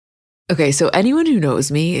Okay, so anyone who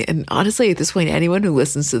knows me, and honestly, at this point, anyone who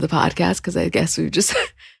listens to the podcast, because I guess we've just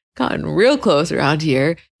gotten real close around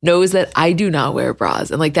here, knows that I do not wear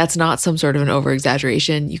bras. And like, that's not some sort of an over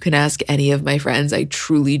exaggeration. You can ask any of my friends. I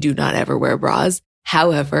truly do not ever wear bras.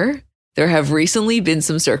 However, there have recently been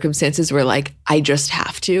some circumstances where like, I just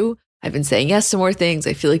have to. I've been saying yes to more things.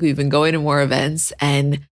 I feel like we've been going to more events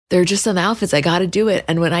and there are just some outfits. I got to do it.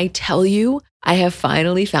 And when I tell you, I have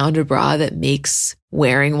finally found a bra that makes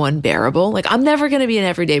wearing one bearable. Like I'm never going to be an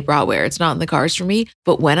everyday bra wearer. It's not in the cards for me.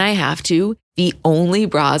 But when I have to, the only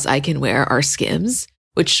bras I can wear are Skims,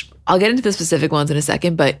 which I'll get into the specific ones in a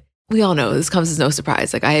second, but we all know this comes as no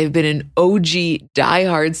surprise. Like I have been an OG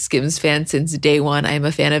diehard Skims fan since day one. I am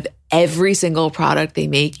a fan of every single product they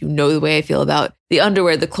make. You know the way I feel about the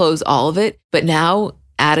underwear, the clothes, all of it. But now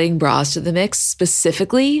adding bras to the mix,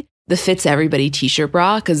 specifically the Fits Everybody t-shirt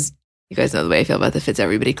bra, because you guys know the way I feel about the Fits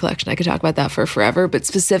Everybody collection. I could talk about that for forever, but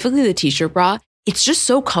specifically the t-shirt bra, it's just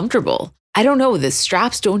so comfortable. I don't know, the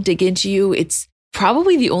straps don't dig into you. It's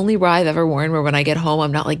probably the only bra I've ever worn where when I get home,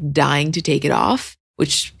 I'm not like dying to take it off,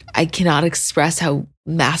 which I cannot express how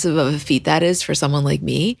massive of a feat that is for someone like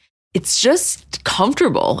me. It's just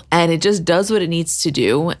comfortable and it just does what it needs to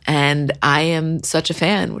do. And I am such a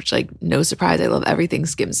fan, which like no surprise, I love everything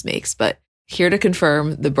Skims makes, but here to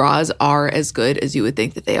confirm the bras are as good as you would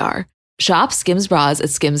think that they are. Shop Skims bras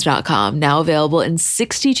at skims.com, now available in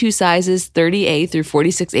 62 sizes, 30A through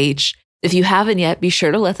 46H. If you haven't yet, be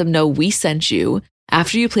sure to let them know we sent you.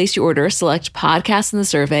 After you place your order, select podcast in the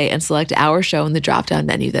survey and select our show in the drop-down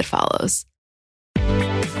menu that follows.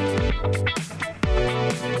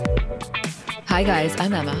 Hi guys,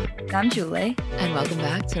 I'm Emma. I'm Julie. And welcome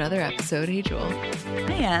back to another episode. Hey Jewel.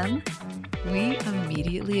 I am. We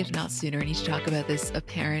immediately, if not sooner, need to talk about this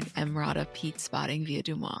apparent Emrata Pete spotting via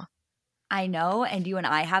Deuxmoi. I know, and you and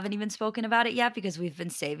I haven't even spoken about it yet because we've been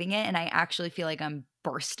saving it, and I actually feel like I'm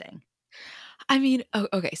bursting. I mean,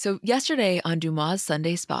 okay, so yesterday on Deuxmoi's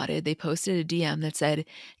Sunday Spotted, they posted a DM that said,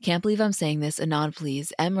 "Can't believe I'm saying this, Anon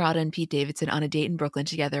please, Emrata and Pete Davidson on a date in Brooklyn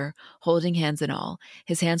together, holding hands and all.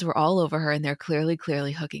 His hands were all over her and they're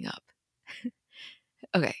clearly hooking up."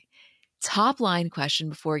 Okay, top line question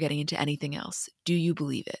before getting into anything else. Do you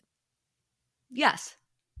believe it? Yes.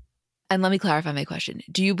 And let me clarify my question.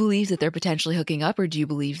 Do you believe that they're potentially hooking up or do you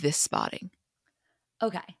believe this spotting?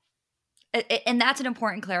 Okay. And that's an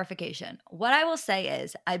important clarification. What I will say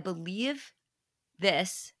is I believe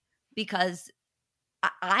this because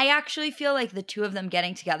I actually feel like the two of them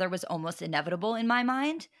getting together was almost inevitable in my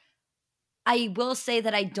mind. I will say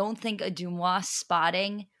that I don't think a Deuxmoi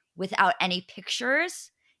spotting without any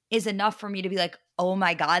pictures is enough for me to be like, oh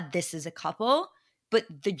my God, this is a couple. But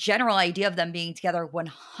the general idea of them being together,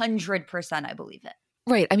 100% I believe it.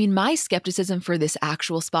 Right. I mean, my skepticism for this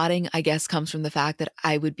actual spotting, I guess, comes from the fact that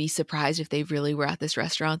I would be surprised if they really were at this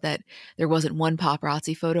restaurant, that there wasn't one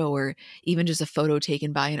paparazzi photo or even just a photo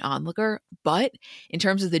taken by an onlooker. But in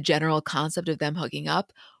terms of the general concept of them hooking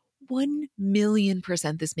up,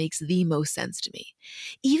 1,000,000% this makes the most sense to me.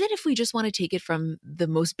 Even if we just want to take it from the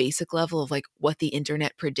most basic level of like what the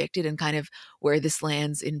internet predicted and kind of where this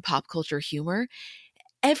lands in pop culture humor,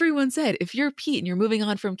 everyone said, if you're Pete and you're moving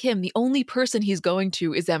on from Kim, the only person he's going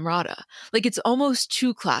to is Emrata. Like, it's almost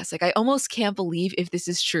too classic. I almost can't believe, if this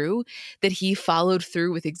is true, that he followed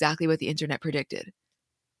through with exactly what the internet predicted.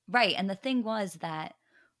 Right. And the thing was that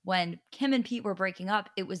when Kim and Pete were breaking up,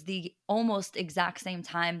 it was the almost exact same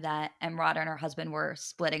time that Emrata and her husband were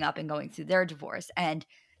splitting up and going through their divorce. And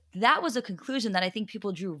that was a conclusion that I think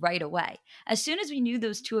people drew right away. As soon as we knew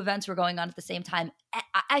those two events were going on at the same time,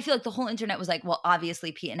 I feel like the whole internet was like, well,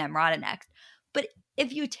 obviously Pete and Emrata next. But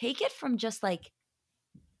if you take it from just like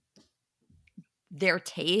their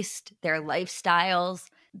taste, their lifestyles,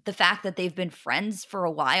 the fact that they've been friends for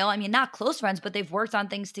a while, I mean, not close friends, but they've worked on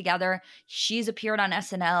things together. She's appeared on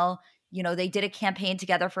SNL. You know, they did a campaign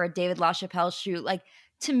together for a David LaChapelle shoot. Like,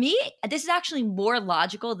 to me, this is actually more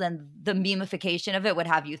logical than the memification of it would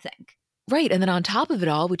have you think. Right. And then on top of it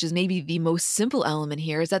all, which is maybe the most simple element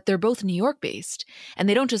here, is that they're both New York based. And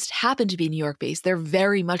they don't just happen to be New York based. They're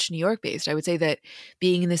very much New York based. I would say that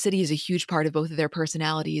being in the city is a huge part of both of their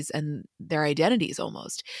personalities and their identities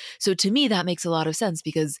almost. So to me, that makes a lot of sense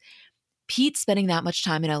because Pete spending that much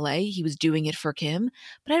time in LA, he was doing it for Kim,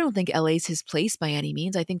 but I don't think LA's his place by any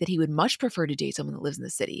means. I think that he would much prefer to date someone that lives in the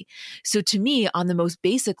city. So to me, on the most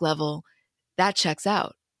basic level, that checks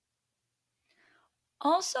out.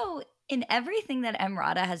 Also, in everything that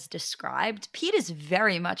Emrata has described, Pete is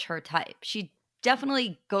very much her type. She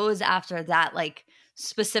definitely goes after that like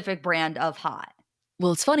specific brand of hot.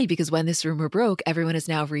 Well, it's funny because when this rumor broke, everyone is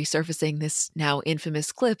now resurfacing this now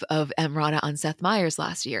infamous clip of Emrata on Seth Meyers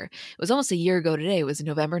last year. It was almost a year ago today. It was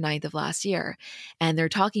November 9th of last year. And they're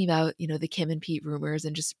talking about, the Kim and Pete rumors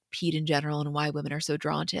and just Pete in general and why women are so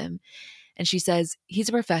drawn to him. And she says, he's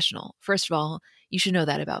a professional. First of all, you should know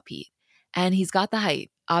that about Pete. And he's got the height.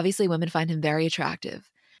 Obviously, women find him very attractive.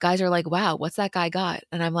 Guys are like, wow, what's that guy got?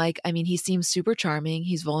 And I'm like, he seems super charming.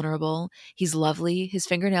 He's vulnerable. He's lovely. His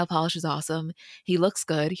fingernail polish is awesome. He looks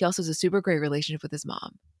good. He also has a super great relationship with his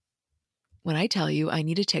mom. When I tell you I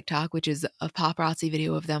need a TikTok, which is a paparazzi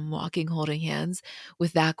video of them walking, holding hands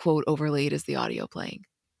with that quote overlaid as the audio playing.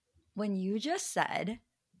 When you just said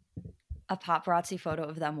a paparazzi photo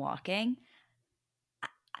of them walking,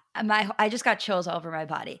 I just got chills all over my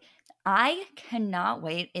body. I cannot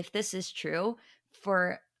wait, if this is true,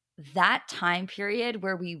 for that time period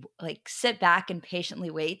where we sit back and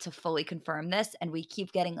patiently wait to fully confirm this, and we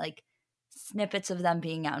keep getting snippets of them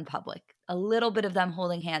being out in public, a little bit of them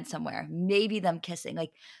holding hands somewhere, maybe them kissing.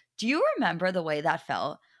 Do you remember the way that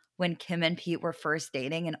felt when Kim and Pete were first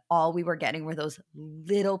dating and all we were getting were those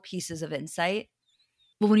little pieces of insight?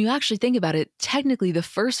 Well, when you actually think about it, technically the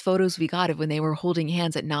first photos we got of when they were holding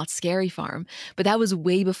hands at Knott's Scary Farm, but that was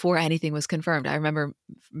way before anything was confirmed. I remember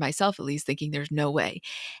myself at least thinking there's no way.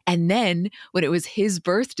 And then when it was his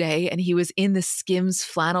birthday and he was in the Skims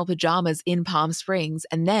flannel pajamas in Palm Springs,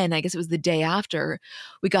 and then I guess it was the day after,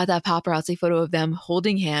 we got that paparazzi photo of them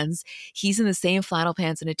holding hands. He's in the same flannel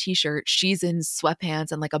pants and a t-shirt. She's in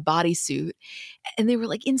sweatpants and a bodysuit. And they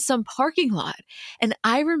were in some parking lot. And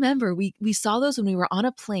I remember we saw those when we were on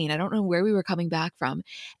a plane. I don't know where we were coming back from.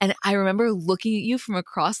 And I remember looking at you from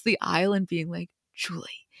across the aisle and being like,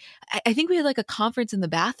 Julie, I think we had a conference in the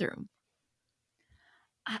bathroom.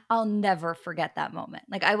 I'll never forget that moment.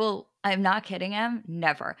 I'm not kidding him.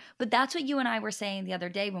 Never. But that's what you and I were saying the other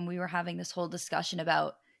day when we were having this whole discussion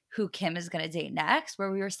about who Kim is going to date next,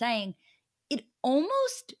 where we were saying it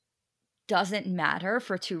almost doesn't matter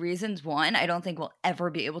for two reasons. One, I don't think we'll ever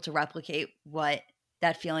be able to replicate what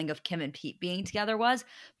that feeling of Kim and Pete being together was.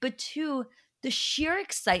 But two, the sheer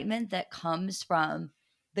excitement that comes from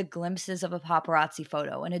the glimpses of a paparazzi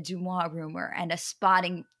photo and a Deuxmoi rumor and a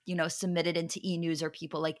spotting, submitted into E! News or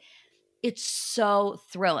People, it's so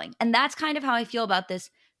thrilling. And that's kind of how I feel about this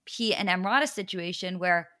Pete and Emrata situation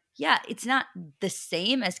where, yeah, it's not the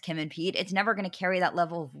same as Kim and Pete. It's never going to carry that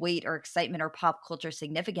level of weight or excitement or pop culture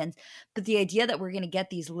significance. But the idea that we're going to get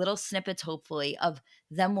these little snippets, hopefully, of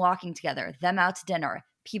them walking together, them out to dinner,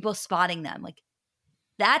 people spotting them,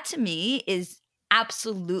 that to me is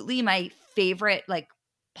absolutely my favorite,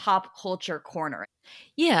 pop culture corner.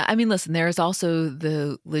 Yeah. Listen, there is also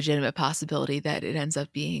the legitimate possibility that it ends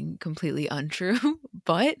up being completely untrue,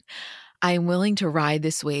 but I'm willing to ride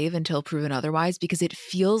this wave until proven otherwise because it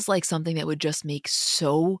feels like something that would just make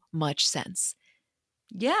so much sense.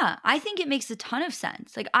 Yeah, I think it makes a ton of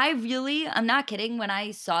sense. I'm not kidding. When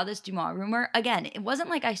I saw this Deuxmoi rumor, again, it wasn't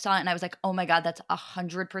like I saw it and I was like, oh my God, that's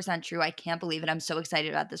 100% true. I can't believe it. I'm so excited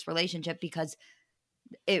about this relationship because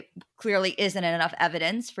it clearly isn't enough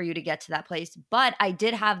evidence for you to get to that place. But I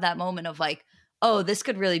did have that moment of oh, this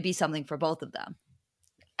could really be something for both of them.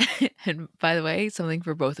 And by the way, something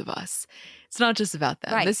for both of us. It's not just about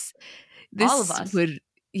them. Right. This all of us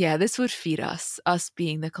this would feed us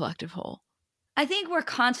being the collective whole. I think we're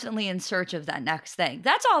constantly in search of that next thing.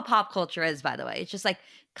 That's all pop culture is, by the way. It's just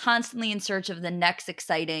constantly in search of the next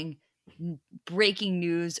exciting breaking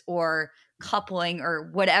news or coupling or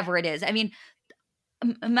whatever it is.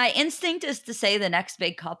 My instinct is to say the next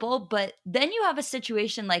big couple, but then you have a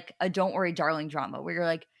situation like a Don't Worry Darling drama where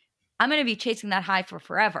you're I'm going to be chasing that high for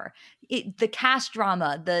forever. The cast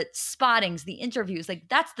drama, the spottings, the interviews,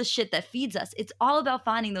 that's the shit that feeds us. It's all about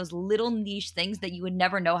finding those little niche things that you would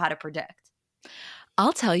never know how to predict.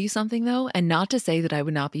 I'll tell you something though, and not to say that I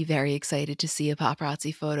would not be very excited to see a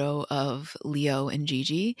paparazzi photo of Leo and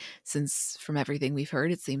Gigi, since from everything we've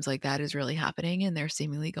heard, it seems like that is really happening and they're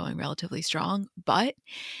seemingly going relatively strong. But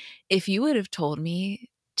if you would have told me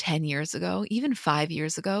 10 years ago, even 5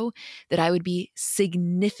 years ago, that I would be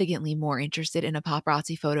significantly more interested in a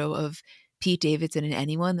paparazzi photo of Pete Davidson and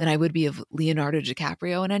anyone than I would be of Leonardo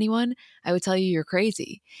DiCaprio and anyone, I would tell you you're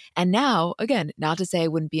crazy. And now, again, not to say I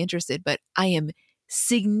wouldn't be interested, but I am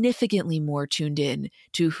significantly more tuned in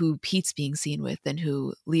to who Pete's being seen with than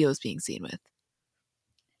who Leo's being seen with.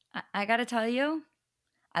 I got to tell you,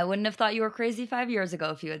 I wouldn't have thought you were crazy 5 years ago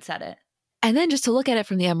if you had said it. And then just to look at it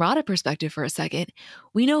from the Emrata perspective for a second,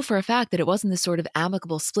 we know for a fact that it wasn't this sort of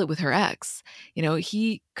amicable split with her ex.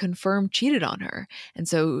 He confirmed cheated on her. And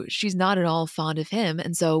so she's not at all fond of him.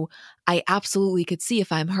 And so I absolutely could see,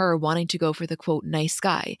 if I'm her, wanting to go for the quote, nice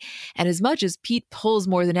guy. And as much as Pete pulls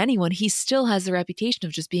more than anyone, he still has the reputation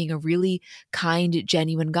of just being a really kind,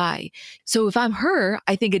 genuine guy. So if I'm her,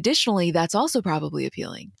 I think additionally, that's also probably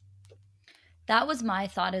appealing. That was my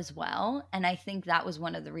thought as well. And I think that was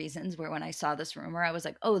one of the reasons where when I saw this rumor, I was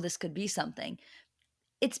like, oh, this could be something.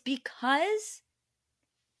 It's because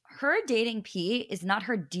her dating Pete is not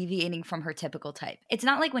her deviating from her typical type. It's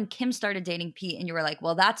not like when Kim started dating Pete and you were like,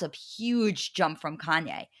 well, that's a huge jump from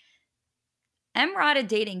Kanye. Emrata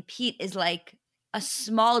dating Pete is like a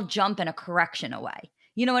small jump and a correction away.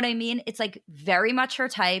 You know what I mean? It's like very much her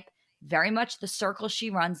type, very much the circle she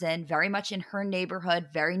runs in, very much in her neighborhood,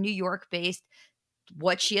 very New York based,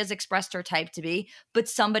 what she has expressed her type to be, but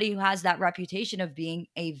somebody who has that reputation of being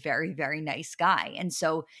a very, very nice guy. And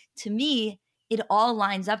so to me, it all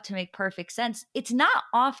lines up to make perfect sense. It's not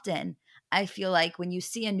often, I feel like, when you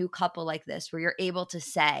see a new couple like this, where you're able to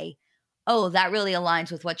say, oh, that really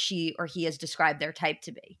aligns with what she or he has described their type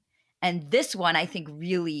to be. And this one, I think,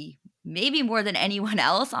 really, maybe more than anyone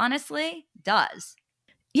else, honestly, does.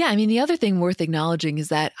 Yeah, I mean, the other thing worth acknowledging is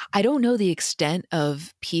that I don't know the extent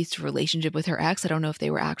of Pete's relationship with her ex. I don't know if they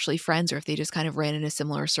were actually friends or if they just kind of ran in a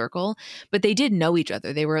similar circle, but they did know each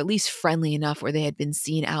other. They were at least friendly enough where they had been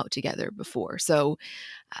seen out together before. So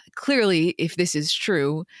clearly, if this is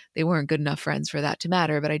true, they weren't good enough friends for that to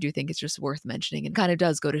matter, but I do think it's just worth mentioning and kind of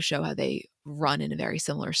does go to show how they run in a very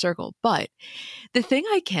similar circle. But the thing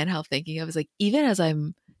I can't help thinking of is, like, even as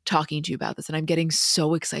I'm talking to you about this and I'm getting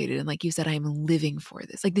so excited, and like you said, I'm living for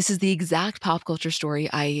this. Like, this is the exact pop culture story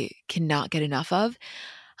I cannot get enough of.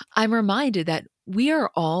 I'm reminded that we are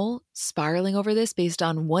all spiraling over this based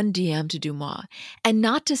on one DM to Deuxmoi. And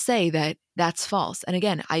not to say that that's false. And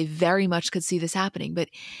again, I very much could see this happening, but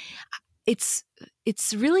it's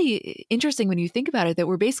really interesting when you think about it that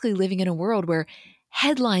we're basically living in a world where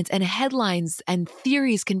headlines and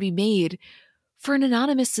theories can be made for an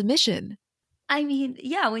anonymous submission. I mean,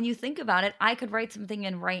 yeah, when you think about it, I could write something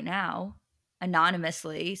in right now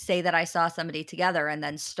anonymously, say that I saw somebody together, and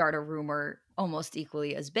then start a rumor almost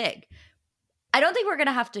equally as big. I don't think we're going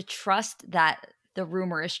to have to trust that the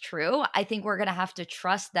rumor is true. I think we're going to have to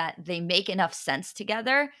trust that they make enough sense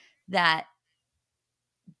together that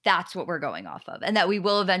that's what we're going off of, and that we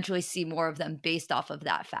will eventually see more of them based off of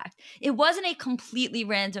that fact. It wasn't a completely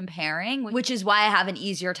random pairing, which is why I have an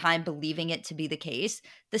easier time believing it to be the case.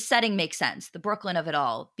 The setting makes sense. The Brooklyn of it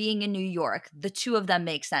all, being in New York, the two of them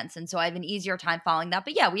make sense. And so I have an easier time following that.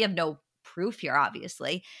 But yeah, we have no proof here,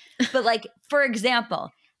 obviously. But like, for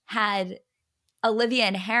example, had Olivia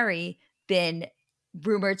and Harry been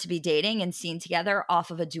rumored to be dating and seen together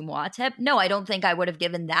off of a Deuxmoi tip, no, I don't think I would have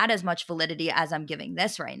given that as much validity as I'm giving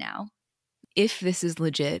this right now. If this is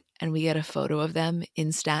legit and we get a photo of them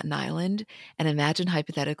in Staten Island, and imagine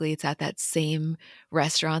hypothetically it's at that same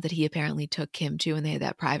restaurant that he apparently took Kim to and they had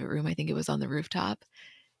that private room, I think it was on the rooftop,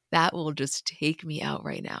 that will just take me out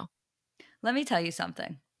right now. Let me tell you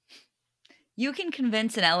something. You can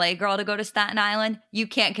convince an LA girl to go to Staten Island. You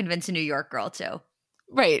can't convince a New York girl to.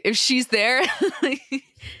 Right. If she's there,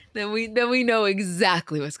 then we know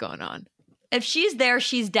exactly what's going on. If she's there,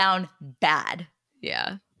 she's down bad.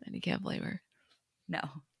 Yeah. And you can't blame her. No.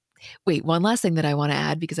 Wait, one last thing that I want to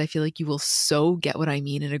add, because I feel like you will so get what I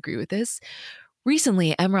mean and agree with this.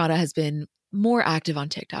 Recently, Emrata has been more active on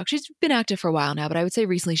TikTok. She's been active for a while now, but I would say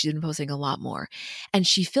recently she's been posting a lot more. And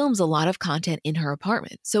she films a lot of content in her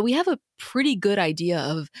apartment. So we have a pretty good idea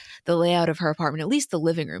of the layout of her apartment, at least the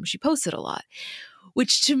living room. She posts it a lot,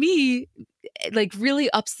 which to me, like, really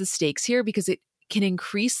ups the stakes here because it can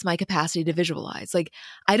increase my capacity to visualize. Like,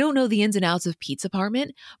 I don't know the ins and outs of Pete's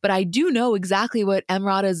apartment, but I do know exactly what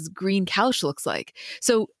Emrata's green couch looks like.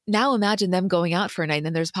 So now imagine them going out for a night and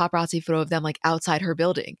then there's a paparazzi photo of them like outside her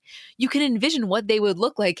building. You can envision what they would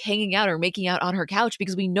look like hanging out or making out on her couch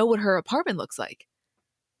because we know what her apartment looks like.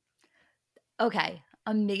 Okay.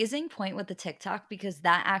 Amazing point with the TikTok, because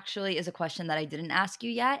that actually is a question that I didn't ask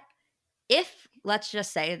you yet. If, let's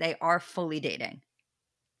just say, they are fully dating,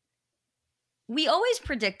 we always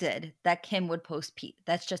predicted that Kim would post Pete.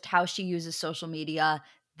 That's just how she uses social media.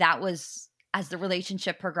 That was, as the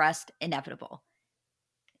relationship progressed, inevitable.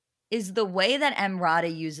 Is the way that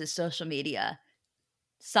Emrata uses social media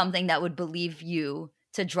something that would believe you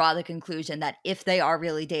to draw the conclusion that if they are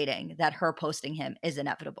really dating, that her posting him is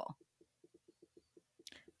inevitable?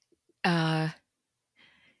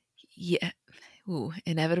 Yeah. Ooh,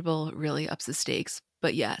 inevitable really ups the stakes.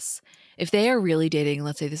 But yes, If they are really dating,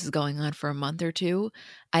 let's say this is going on for a month or two,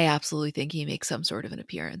 I absolutely think he makes some sort of an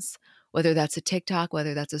appearance, whether that's a TikTok,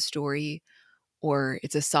 whether that's a story, or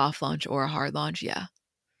it's a soft launch or a hard launch. Yeah.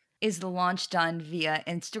 Is the launch done via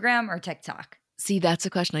Instagram or TikTok? See, that's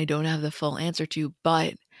a question I don't have the full answer to,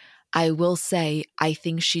 but I will say I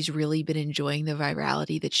think she's really been enjoying the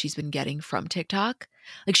virality that she's been getting from TikTok.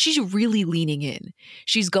 Like she's really leaning in.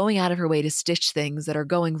 She's going out of her way to stitch things that are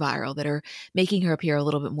going viral, that are making her appear a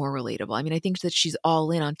little bit more relatable. I mean, I think that she's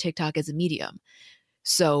all in on TikTok as a medium.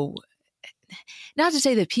 So, not to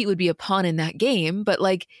say that Pete would be a pawn in that game, but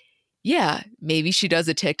like, yeah, maybe she does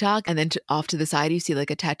a TikTok and then off to the side you see like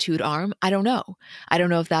a tattooed arm. I don't know. I don't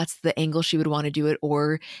know if that's the angle she would want to do it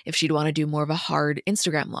or if she'd want to do more of a hard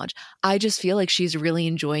Instagram launch. I just feel like she's really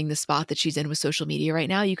enjoying the spot that she's in with social media right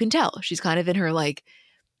now. You can tell she's kind of in her like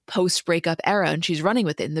post breakup era and she's running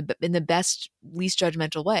with it in the best, least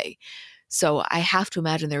judgmental way. So I have to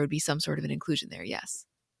imagine there would be some sort of an inclusion there. Yes.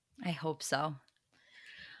 I hope so.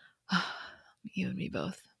 You and me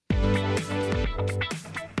both.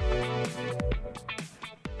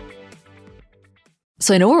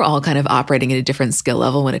 So I know we're all kind of operating at a different skill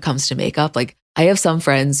level when it comes to makeup. Like I have some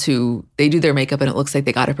friends who they do their makeup and it looks like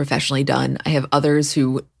they got it professionally done. I have others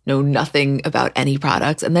who know nothing about any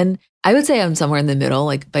products. And then I would say I'm somewhere in the middle.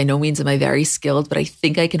 Like by no means am I very skilled, but I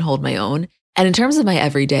think I can hold my own. And in terms of my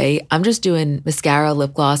everyday, I'm just doing mascara,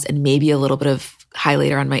 lip gloss, and maybe a little bit of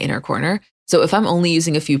highlighter on my inner corner. So if I'm only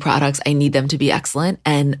using a few products, I need them to be excellent.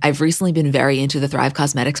 And I've recently been very into the Thrive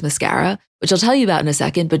Causemetics mascara, which I'll tell you about in a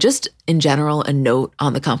second, but just in general, a note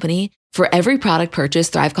on the company. For every product purchase,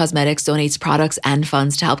 Thrive Causemetics donates products and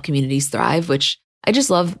funds to help communities thrive, which I just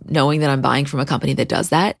love knowing that I'm buying from a company that does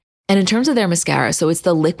that. And in terms of their mascara, so it's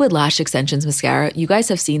the Liquid Lash Extensions mascara. You guys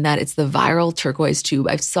have seen that. It's the viral turquoise tube.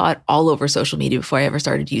 I saw it all over social media before I ever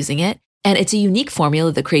started using it. And it's a unique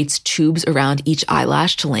formula that creates tubes around each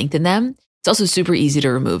eyelash to lengthen them. It's also super easy to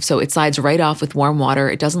remove. So it slides right off with warm water.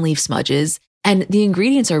 It doesn't leave smudges. And the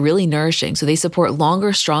ingredients are really nourishing. So they support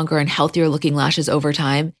longer, stronger, and healthier looking lashes over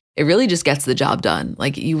time. It really just gets the job done.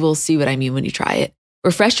 Like you will see what I mean when you try it.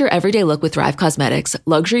 Refresh your everyday look with Thrive Causemetics,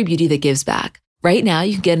 luxury beauty that gives back. Right now,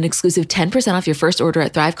 you can get an exclusive 10% off your first order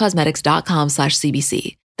at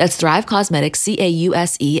thrivecausemetics.com/CBC. That's Thrive Causemetics,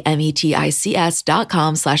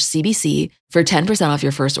 CAUSEMETICS.com/CBC for 10% off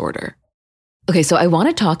your first order. Okay, so I want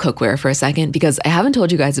to talk cookware for a second because I haven't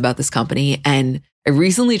told you guys about this company and I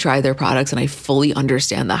recently tried their products and I fully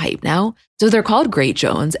understand the hype now. So they're called Great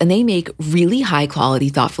Jones and they make really high quality,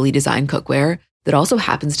 thoughtfully designed cookware that also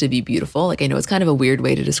happens to be beautiful. Like I know it's kind of a weird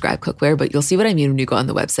way to describe cookware, but you'll see what I mean when you go on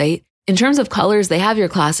the website. In terms of colors, they have your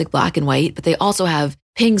classic black and white, but they also have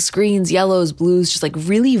pinks, greens, yellows, blues, just like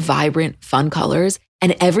really vibrant, fun colors.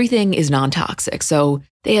 And everything is non-toxic. So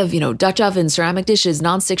they have, Dutch ovens, ceramic dishes,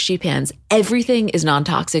 non-stick sheet pans. Everything is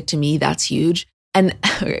non-toxic to me. That's huge. And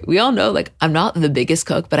we all know, like, I'm not the biggest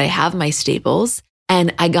cook, but I have my staples.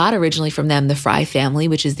 And I got originally from them the Fry family,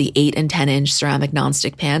 which is the 8 and 10 inch ceramic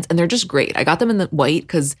non-stick pans. And they're just great. I got them in the white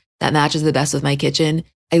because that matches the best with my kitchen.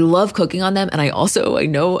 I love cooking on them. And I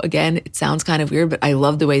know, again, it sounds kind of weird, but I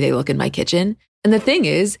love the way they look in my kitchen. And the thing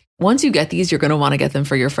is, once you get these, you're going to want to get them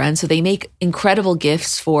for your friends. So they make incredible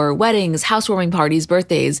gifts for weddings, housewarming parties,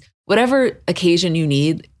 birthdays, whatever occasion you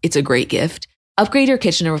need. It's a great gift. Upgrade your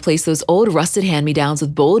kitchen and replace those old rusted hand-me-downs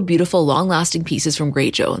with bold, beautiful, long-lasting pieces from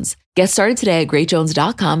Great Jones. Get started today at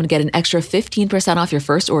greatjones.com and get an extra 15% off your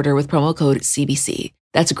first order with promo code CBC.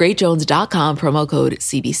 That's greatjones.com, promo code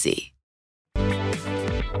CBC.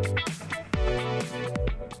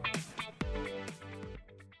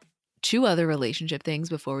 Two other relationship things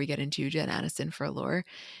before we get into Jen Aniston for Allure.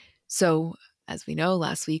 So, as we know,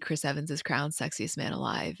 last week, Chris Evans is crowned sexiest man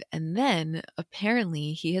alive. And then,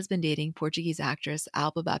 apparently, he has been dating Portuguese actress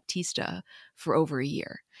Alba Baptista for over a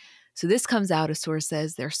year. So this comes out, a source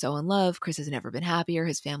says they're so in love. Chris has never been happier.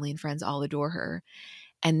 His family and friends all adore her.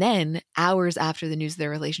 And then, hours after the news of their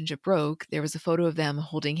relationship broke, there was a photo of them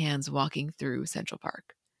holding hands walking through Central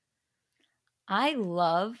Park. I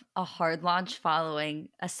love a hard launch following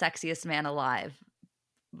a sexiest man alive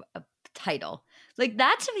title. Like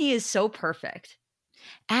that to me is so perfect.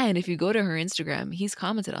 And if you go to her Instagram, he's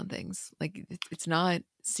commented on things. Like it's not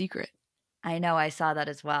secret. I know, I saw that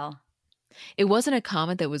as well. It wasn't a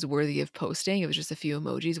comment that was worthy of posting. It was just a few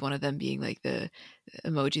emojis, one of them being like the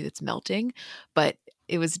emoji that's melting. But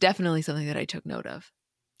it was definitely something that I took note of.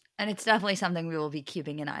 And it's definitely something we will be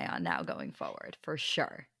keeping an eye on now going forward, for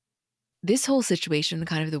sure. This whole situation,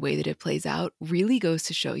 kind of the way that it plays out, really goes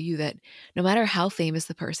to show you that no matter how famous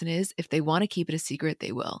the person is, if they want to keep it a secret,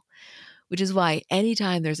 they will. Which is why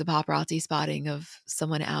anytime there's a paparazzi spotting of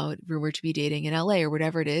someone out rumored to be dating in LA or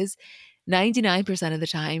whatever it is, 99% of the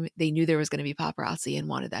time, they knew there was going to be paparazzi and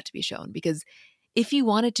wanted that to be shown. Because if you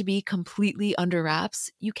want it to be completely under wraps,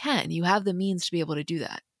 you can. You have the means to be able to do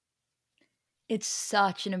that. It's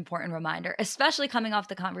such an important reminder, especially coming off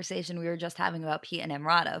the conversation we were just having about Pete and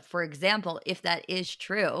Emrata. For example, if that is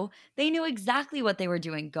true, they knew exactly what they were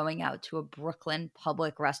doing going out to a Brooklyn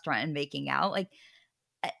public restaurant and making out. Like,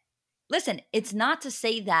 listen, it's not to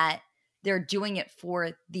say that they're doing it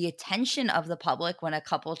for the attention of the public when a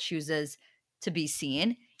couple chooses to be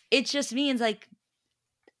seen. It just means, like,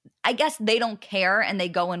 I guess they don't care and they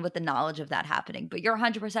go in with the knowledge of that happening. But you're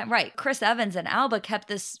 100% right. Chris Evans and Alba kept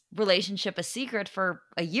this relationship a secret for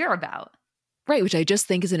a year about. Right, which I just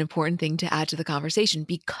think is an important thing to add to the conversation,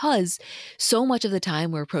 because so much of the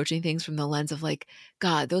time we're approaching things from the lens of like,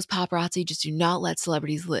 God, those paparazzi just do not let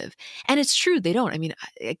celebrities live. And it's true, they don't. I mean,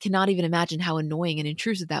 I cannot even imagine how annoying and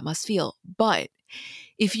intrusive that must feel. But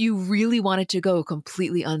if you really wanted to go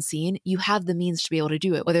completely unseen, you have the means to be able to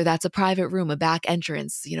do it, whether that's a private room, a back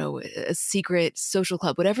entrance, a secret social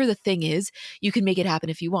club, whatever the thing is, you can make it happen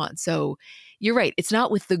if you want. So you're right. It's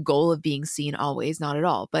not with the goal of being seen always, not at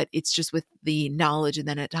all, but it's just with the knowledge and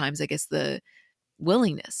then at times, I guess, the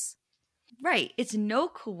willingness. Right. It's no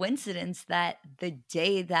coincidence that the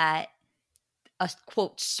day that a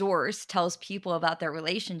quote source tells people about their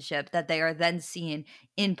relationship, that they are then seen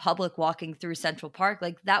in public walking through Central Park,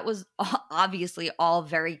 like that was obviously all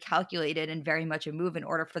very calculated and very much a move in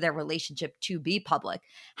order for their relationship to be public.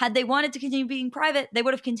 Had they wanted to continue being private, they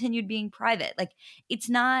would have continued being private. Like, it's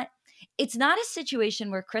not a situation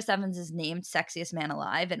where Chris Evans is named sexiest man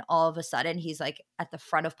alive and all of a sudden he's like at the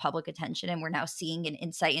front of public attention and we're now seeing an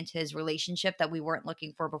insight into his relationship that we weren't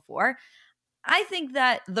looking for before. I think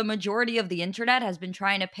that the majority of the internet has been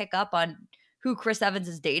trying to pick up on who Chris Evans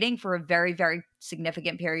is dating for a very, very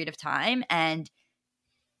significant period of time. And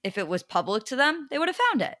if it was public to them, they would have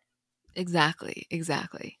found it. Exactly.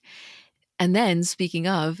 And then, speaking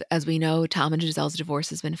of, as we know, Tom and Giselle's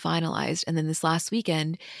divorce has been finalized. And then this last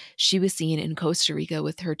weekend, she was seen in Costa Rica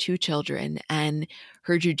with her 2 children and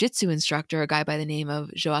her jiu-jitsu instructor, a guy by the name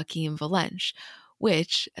of Joaquim Valenche,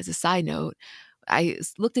 which, as a side note, I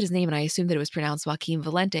looked at his name and I assumed that it was pronounced Joaquim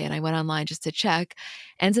Valente, and I went online just to check,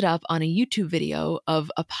 ended up on a YouTube video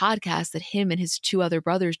of a podcast that him and his 2 other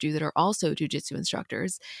brothers do that are also jiu-jitsu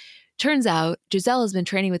instructors. Turns out Giselle has been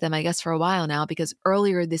training with them, I guess, for a while now, because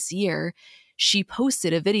earlier this year, she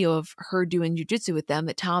posted a video of her doing jiu-jitsu with them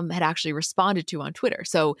that Tom had actually responded to on Twitter.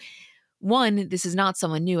 So one, this is not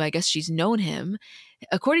someone new. I guess she's known him.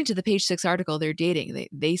 According to the Page Six article, they're dating.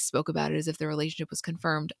 They spoke about it as if the relationship was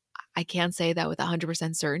confirmed. I can't say that with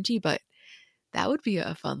 100% certainty, but that would be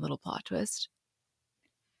a fun little plot twist.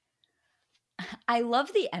 I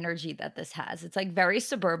love the energy that this has. It's like very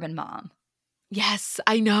suburban mom. Yes,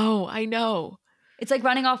 I know. It's like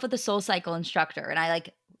running off with a SoulCycle instructor, and I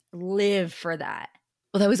like live for that.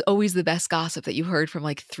 Well, that was always the best gossip that you heard from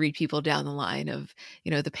like 3 people down the line of,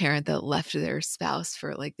 the parent that left their spouse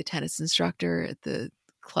for like the tennis instructor at the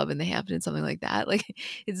club in the Hamptons, something like that. Like,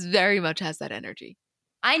 it's very much has that energy.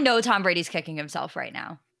 I know Tom Brady's kicking himself right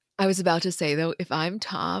now. I was about to say, though, if I'm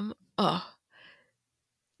Tom,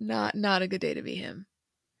 not a good day to be him.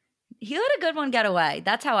 He let a good one get away.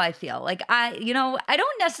 That's how I feel. Like, I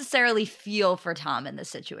don't necessarily feel for Tom in this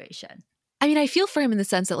situation. I mean, I feel for him in the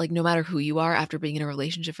sense that, like, no matter who you are, after being in a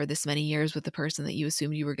relationship for this many years with the person that you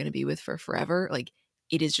assumed you were going to be with for forever, like,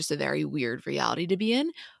 it is just a very weird reality to be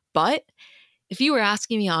in. But if you were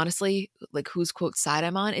asking me honestly, like, whose quote side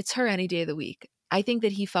I'm on, it's her any day of the week. I think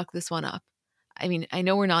that he fucked this one up. I mean, I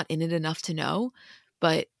know we're not in it enough to know,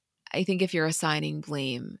 but I think if you're assigning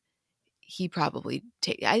blame, he probably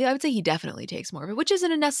I would say he definitely takes more of it, which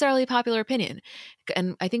isn't necessarily a popular opinion.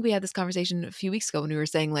 And I think we had this conversation a few weeks ago when we were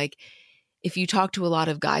saying, like, if you talk to a lot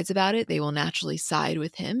of guys about it, they will naturally side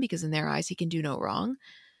with him because in their eyes, he can do no wrong.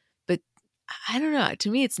 But I don't know. To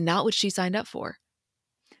me, it's not what she signed up for.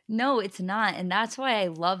 No, it's not. And that's why I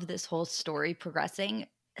love this whole story progressing,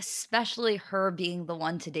 especially her being the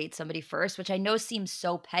one to date somebody first, which I know seems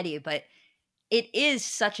so petty, but it is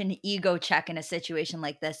such an ego check in a situation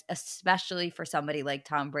like this, especially for somebody like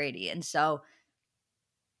Tom Brady. And so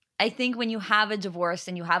I think when you have a divorce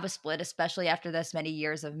and you have a split, especially after this many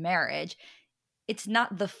years of marriage, it's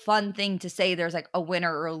not the fun thing to say there's like a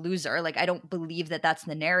winner or a loser. Like, I don't believe that that's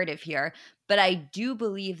the narrative here, but I do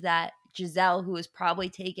believe that Giselle, who has probably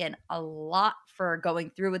taken a lot for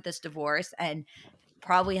going through with this divorce and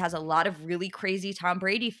probably has a lot of really crazy Tom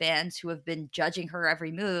Brady fans who have been judging her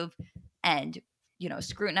every move and,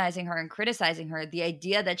 scrutinizing her and criticizing her, the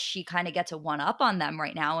idea that she kind of gets a one-up on them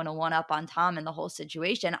right now and a one-up on Tom and the whole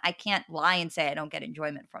situation, I can't lie and say I don't get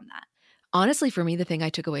enjoyment from that. Honestly, for me, the thing I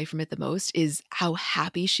took away from it the most is how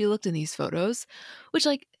happy she looked in these photos, which,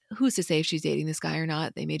 like, who's to say if she's dating this guy or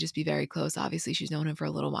not? They may just be very close. Obviously, she's known him for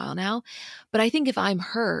a little while now. But I think if I'm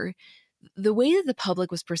her, the way that the public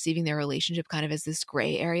was perceiving their relationship kind of as this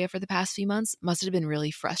gray area for the past few months must have been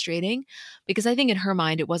really frustrating, because I think in her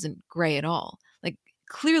mind, it wasn't gray at all. Like,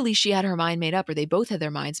 clearly she had her mind made up, or they both had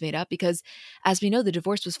their minds made up, because as we know, the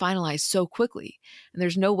divorce was finalized so quickly. And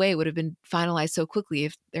there's no way it would have been finalized so quickly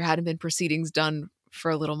if there hadn't been proceedings done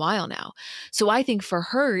for a little while now. So I think for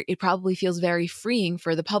her, it probably feels very freeing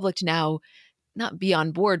for the public to now not be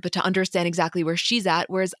on board, but to understand exactly where she's at.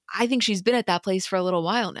 Whereas I think she's been at that place for a little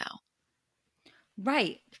while now.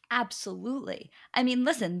 Right. Absolutely. I mean,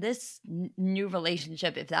 listen, this new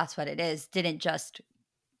relationship, if that's what it is, didn't just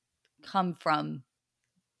come from,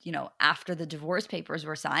 after the divorce papers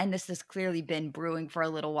were signed. This has clearly been brewing for a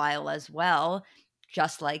little while as well,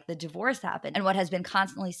 just like the divorce happened. And what has been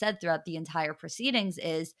constantly said throughout the entire proceedings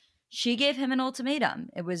is she gave him an ultimatum.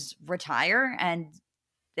 It was retire and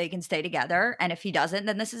they can stay together. And if he doesn't,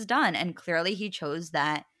 then this is done. And clearly he chose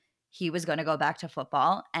that he was going to go back to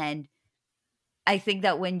football. And I think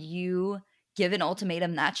that when you give an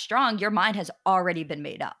ultimatum that strong, your mind has already been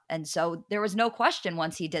made up. And so there was no question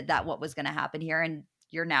once he did that, what was going to happen here. And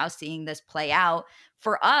you're now seeing this play out.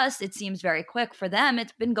 For us, it seems very quick. For them,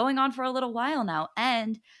 it's been going on for a little while now.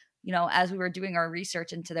 And, as we were doing our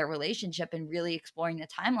research into their relationship and really exploring the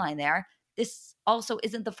timeline there, this also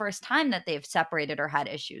isn't the first time that they've separated or had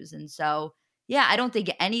issues. And so, yeah, I don't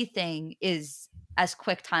think anything is as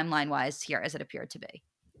quick timeline wise here as it appeared to be.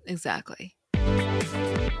 Exactly.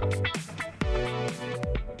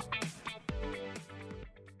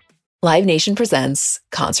 Live Nation presents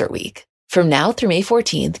Concert Week. From now through May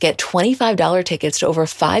 14th, get $25 tickets to over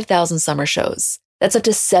 5,000 summer shows. That's up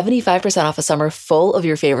to 75% off a summer full of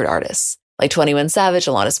your favorite artists, like 21 Savage,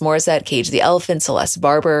 Alanis Morissette, Cage the Elephant, Celeste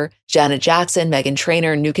Barber, Janet Jackson, Meghan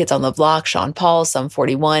Trainor, New Kids on the Block, Sean Paul, Sum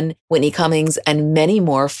 41, Whitney Cummings, and many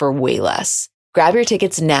more for way less. Grab your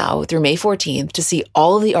tickets now through May 14th to see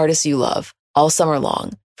all of the artists you love all summer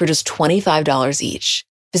long for just $25 each.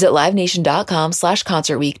 Visit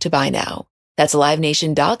livenation.com/Concert Week to buy now. That's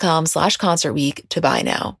livenation.com/Concert Week to buy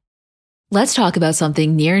now. Let's talk about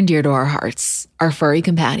something near and dear to our hearts, our furry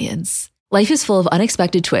companions. Life is full of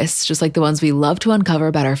unexpected twists, just like the ones we love to uncover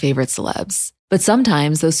about our favorite celebs. But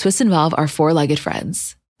sometimes those twists involve our four-legged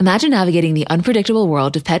friends. Imagine navigating the unpredictable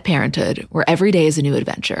world of pet parenthood, where every day is a new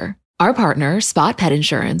adventure. Our partner, Spot Pet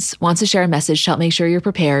Insurance, wants to share a message to help make sure you're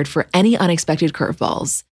prepared for any unexpected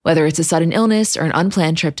curveballs, whether it's a sudden illness or an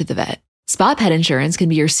unplanned trip to the vet. Spot Pet Insurance can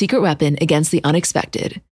be your secret weapon against the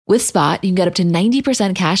unexpected. With Spot, you can get up to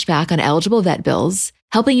 90% cash back on eligible vet bills,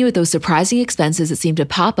 helping you with those surprising expenses that seem to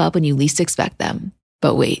pop up when you least expect them.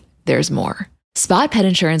 But wait, there's more. Spot Pet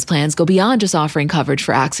Insurance plans go beyond just offering coverage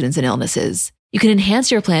for accidents and illnesses. You can enhance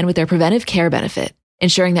your plan with their preventive care benefit,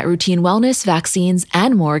 ensuring that routine wellness, vaccines,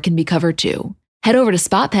 and more can be covered too. Head over to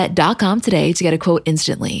spotpet.com today to get a quote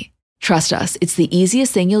instantly. Trust us, it's the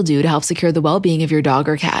easiest thing you'll do to help secure the well-being of your dog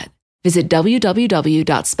or cat. Visit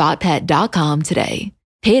www.spotpet.com today.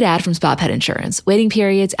 Paid ad from Spot Pet Insurance. Waiting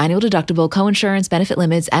periods, annual deductible, coinsurance, benefit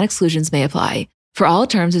limits, and exclusions may apply. For all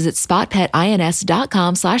terms, visit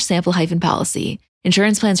spotpetins.com/sample-policy.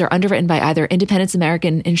 Insurance plans are underwritten by either Independence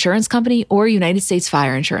American Insurance Company or United States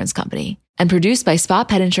Fire Insurance Company and produced by Spot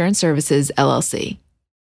Pet Insurance Services, LLC.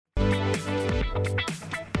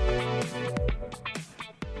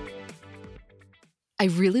 I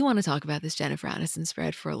really want to talk about this Jennifer Aniston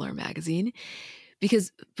spread for Allure magazine,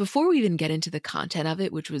 because before we even get into the content of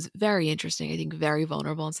it, which was very interesting, I think very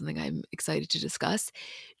vulnerable and something I'm excited to discuss,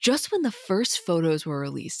 just when the first photos were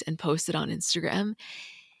released and posted on Instagram,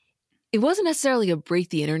 it wasn't necessarily a break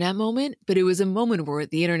the internet moment, but it was a moment where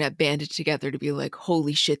the internet banded together to be like,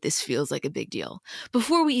 holy shit, this feels like a big deal.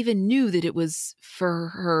 Before we even knew that it was for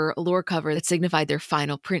her Allure cover that signified their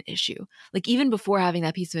final print issue. Like, even before having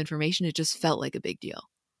that piece of information, it just felt like a big deal.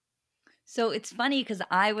 So it's funny because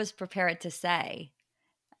I was prepared to say,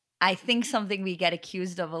 I think something we get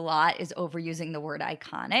accused of a lot is overusing the word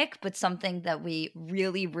iconic, but something that we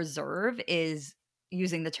really reserve is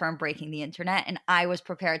using the term breaking the internet. And I was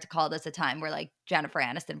prepared to call this a time where, like, Jennifer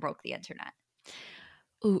Aniston broke the internet.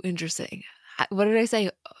 Ooh, interesting. What did I say?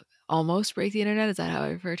 Almost break the internet? Is that how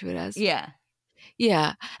I refer to it as? Yeah.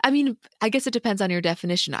 Yeah. I mean, I guess it depends on your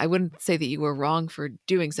definition. I wouldn't say that you were wrong for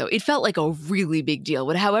doing so. It felt like a really big deal,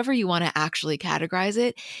 but however you want to actually categorize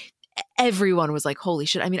it, everyone was like, holy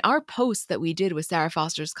shit. I mean, our post that we did with Sarah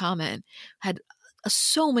Foster's comment had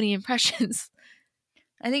so many impressions.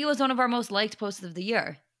 I think it was one of our most liked posts of the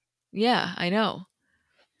year. Yeah, I know.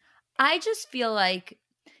 I just feel like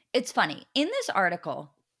It's funny. In this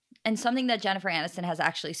article, and something that Jennifer Aniston has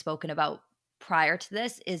actually spoken about prior to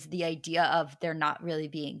this is the idea of there not really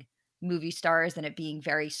being movie stars and it being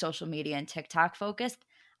very social media and TikTok focused.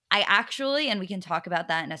 I actually, and we can talk about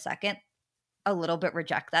that in a second, a little bit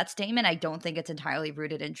reject that statement. I don't think it's entirely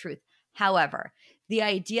rooted in truth. However, the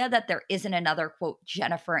idea that there isn't another, quote,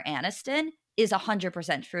 Jennifer Aniston is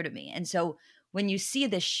 100% true to me. And so when you see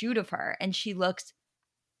this shoot of her and she looks,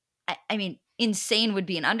 I mean, insane would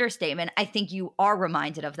be an understatement. I think you are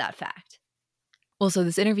reminded of that fact. Well, so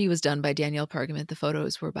this interview was done by Danielle Pergament. The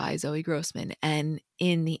photos were by Zoe Grossman. And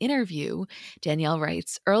in the interview, Danielle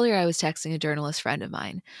writes, "Earlier, I was texting a journalist friend of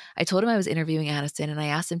mine. I told him I was interviewing Aniston, and I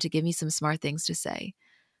asked him to give me some smart things to say.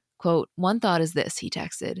 Quote, one thought is this," he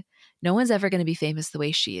texted. "No one's ever going to be famous the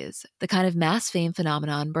way she is. The kind of mass fame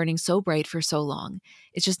phenomenon burning so bright for so long.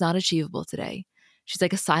 It's just not achievable today. She's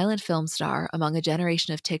like a silent film star among a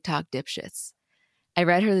generation of TikTok dipshits." I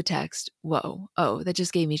read her the text. "Whoa. Oh, that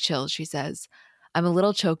just gave me chills," she says. "I'm a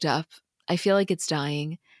little choked up. I feel like it's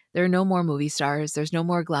dying. There are no more movie stars. There's no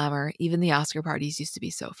more glamour. Even the Oscar parties used to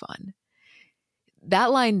be so fun."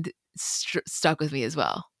 That line stuck with me as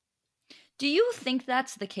well. Do you think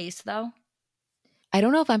that's the case, though? I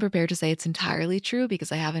don't know if I'm prepared to say it's entirely true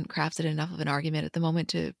because I haven't crafted enough of an argument at the moment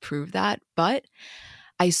to prove that, but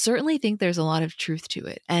I certainly think there's a lot of truth to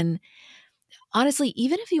it. And honestly,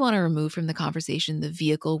 even if you want to remove from the conversation the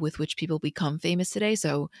vehicle with which people become famous today,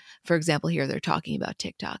 so for example, here they're talking about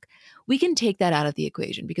TikTok, we can take that out of the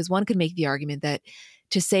equation because one could make the argument that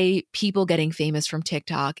to say people getting famous from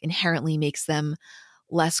TikTok inherently makes them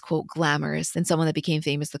less, quote, glamorous than someone that became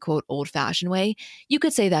famous the, quote, old-fashioned way, you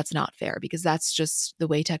could say that's not fair because that's just the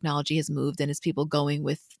way technology has moved and it's people going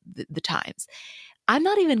with the times. I'm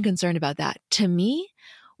not even concerned about that. To me,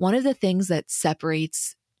 one of the things that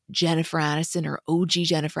separates Jennifer Aniston or OG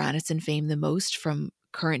Jennifer Aniston fame the most from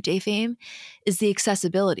current day fame is the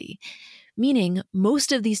accessibility. Meaning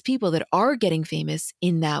most of these people that are getting famous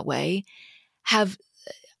in that way have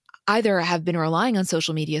been relying on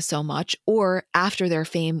social media so much or after their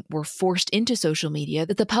fame were forced into social media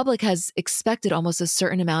that the public has expected almost a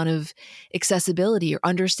certain amount of accessibility or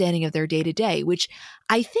understanding of their day-to-day, which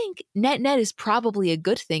I think net is probably a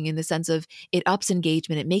good thing in the sense of it ups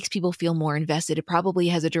engagement. It makes people feel more invested. It probably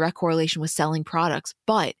has a direct correlation with selling products.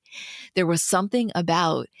 But there was something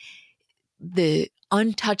about the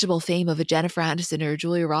untouchable fame of a Jennifer Aniston or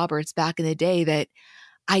Julia Roberts back in the day that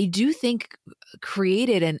I do think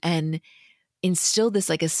created and instilled this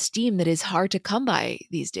like esteem that is hard to come by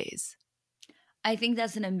these days. I think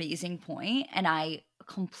that's an amazing point, and I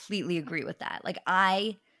completely agree with that. Like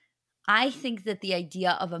I think that the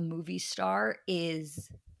idea of a movie star is,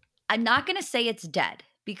 I'm not going to say it's dead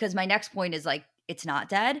because my next point is like it's not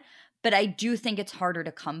dead, but I do think it's harder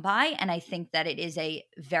to come by, and I think that it is a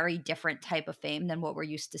very different type of fame than what we're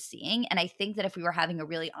used to seeing. And I think that if we were having a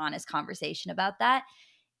really honest conversation about that,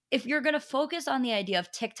 if you're going to focus on the idea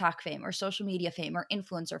of TikTok fame or social media fame or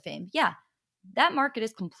influencer fame, yeah, that market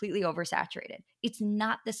is completely oversaturated. It's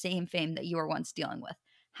not the same fame that you were once dealing with.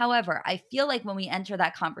 However, I feel like when we enter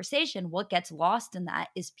that conversation, what gets lost in that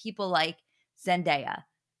is people like Zendaya,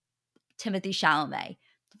 Timothée Chalamet,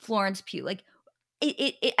 Florence Pugh. Like,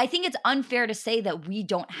 I think it's unfair to say that we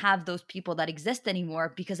don't have those people that exist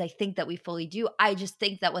anymore because I think that we fully do. I just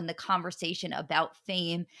think that when the conversation about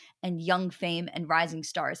fame and young fame and rising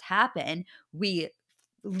stars happen, we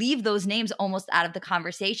leave those names almost out of the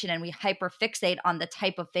conversation and we hyperfixate on the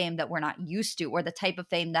type of fame that we're not used to or the type of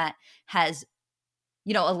fame that has,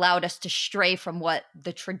 allowed us to stray from what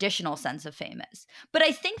the traditional sense of fame is. But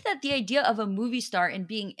I think that the idea of a movie star and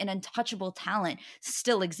being an untouchable talent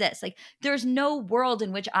still exists. Like, there's no world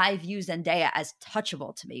in which I view Zendaya as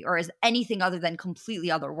touchable to me or as anything other than completely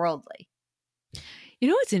otherworldly. You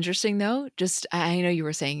know what's interesting, though? Just, I know you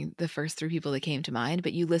were saying the first three people that came to mind,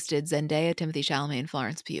 but you listed Zendaya, Timothée Chalamet, and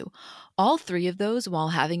Florence Pugh. All three of those, while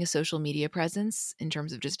having a social media presence in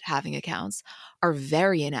terms of just having accounts, are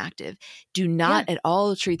very inactive. Do not at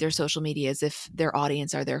all treat their social media as if their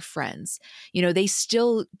audience are their friends. They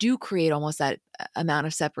still do create almost that amount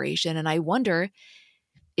of separation. And I wonder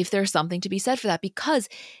if there's something to be said for that because,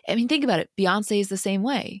 think about it. Beyonce is the same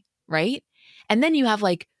way, right? And then you have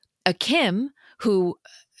like a Kim who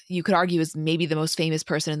you could argue is maybe the most famous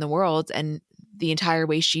person in the world. And the entire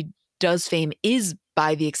way she does fame is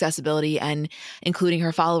by the accessibility and including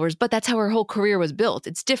her followers. But that's how her whole career was built.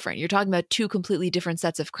 It's different. You're talking about two completely different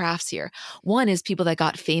sets of crafts here. One is people that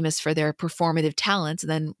got famous for their performative talents. And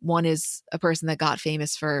then one is a person that got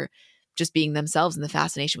famous for just being themselves and the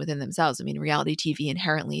fascination within themselves. Reality TV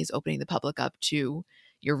inherently is opening the public up to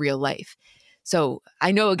your real life. So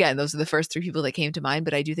I know, again, those are the first three people that came to mind,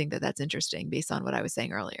 but I do think that that's interesting based on what I was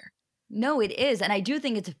saying earlier. No, it is. And I do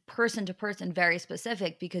think it's person to person very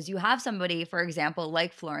specific, because you have somebody, for example,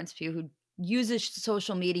 like Florence Pugh, who uses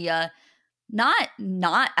social media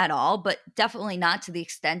not at all, but definitely not to the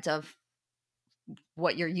extent of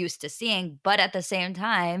what you're used to seeing, but at the same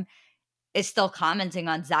time is still commenting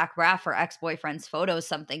on Zach Braff, her ex-boyfriend's photos,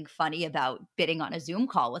 something funny about bidding on a Zoom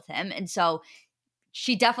call with him. And so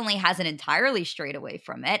she definitely hasn't entirely strayed away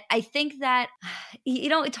from it. I think that,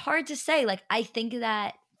 it's hard to say. Like, I think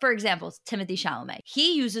that, for example, Timothée Chalamet,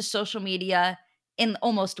 he uses social media in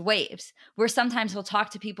almost waves, where sometimes he'll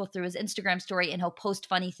talk to people through his Instagram story and he'll post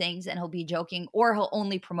funny things and he'll be joking, or he'll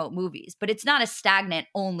only promote movies. But it's not a stagnant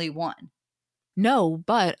only one. No,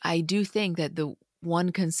 but I do think that the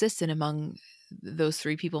one consistent among those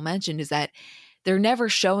three people mentioned is that they're never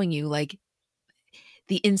showing you like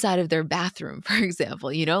the inside of their bathroom, for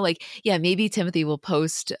example. Like, yeah, maybe Timothée will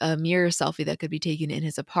post a mirror selfie that could be taken in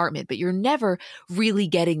his apartment, but you're never really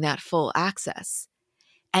getting that full access.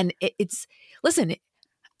 And listen,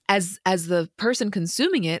 as the person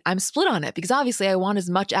consuming it, I'm split on it, because obviously I want as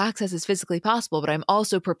much access as physically possible, but I'm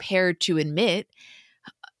also prepared to admit,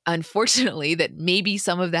 unfortunately, that maybe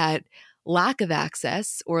some of that lack of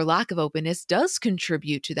access or lack of openness does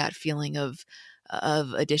contribute to that feeling of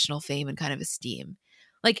additional fame and kind of esteem.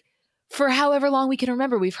 Like, for however long we can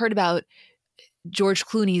remember, we've heard about George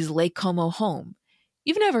Clooney's Lake Como home.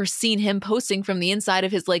 You've never seen him posting from the inside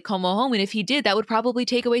of his Lake Como home, and if he did, that would probably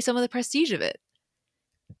take away some of the prestige of it.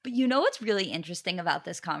 But you know what's really interesting about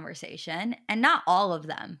this conversation, and not all of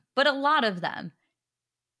them, but a lot of them,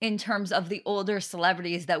 in terms of the older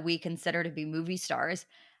celebrities that we consider to be movie stars,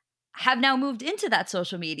 have now moved into that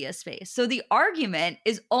social media space. So the argument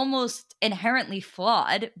is almost inherently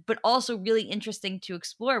flawed, but also really interesting to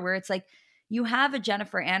explore, where it's like you have a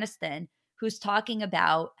Jennifer Aniston who's talking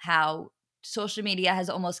about how social media has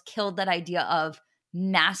almost killed that idea of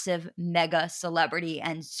massive mega celebrity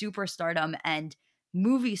and superstardom and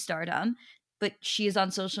movie stardom. But she is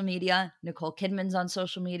on social media. Nicole Kidman's on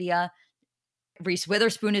social media. Reese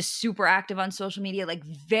Witherspoon is super active on social media. Like,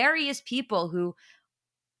 various people who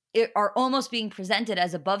are almost being presented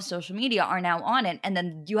as above social media are now on it. And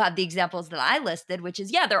then you have the examples that I listed, which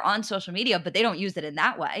is, yeah, they're on social media, but they don't use it in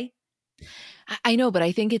that way. I know, but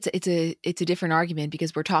I think it's a different argument,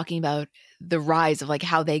 because we're talking about the rise of like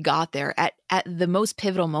how they got there at the most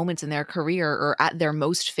pivotal moments in their career, or at their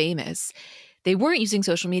most famous. They weren't using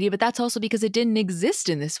social media, but that's also because it didn't exist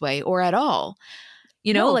in this way or at all.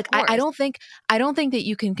 No, like I don't think that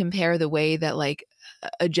you can compare the way that like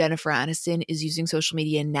a Jennifer Aniston is using social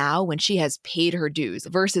media now, when she has paid her dues,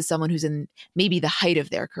 versus someone who's in maybe the height of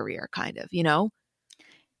their career, kind of,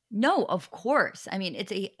 No, of course. I mean,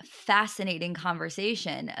 it's a fascinating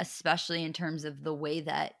conversation, especially in terms of the way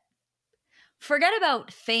that, forget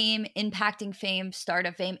about fame, impacting fame,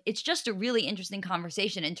 startup fame. It's just a really interesting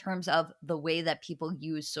conversation in terms of the way that people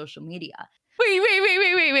use social media.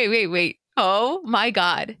 Wait. Oh my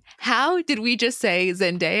God. How did we just say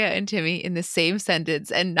Zendaya and Timmy in the same sentence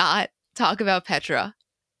and not talk about Petra?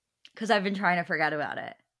 Because I've been trying to forget about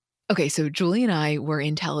it. Okay, so Julie and I were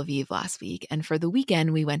in Tel Aviv last week, and for the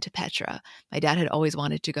weekend, we went to Petra. My dad had always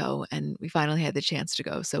wanted to go, and we finally had the chance to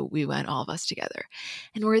go, so we went, all of us together.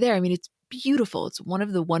 And we're there. I mean, it's beautiful. It's one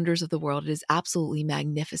of the wonders of the world. It is absolutely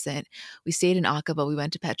magnificent. We stayed in Aqaba. We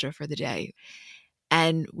went to Petra for the day.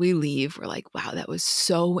 And we leave. We're like, wow, that was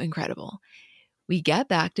so incredible. We get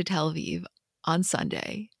back to Tel Aviv on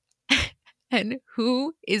Sunday. And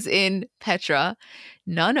who is in Petra?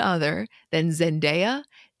 None other than Zendaya,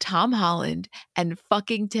 Tom Holland, and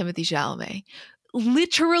fucking Timothée Chalamet.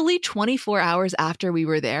 Literally 24 hours after we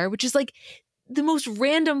were there, which is like the most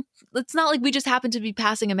random. It's not like we just happened to be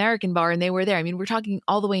passing American Bar and they were there. I mean, we're talking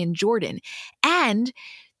all the way in Jordan. And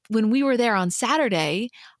when we were there on Saturday,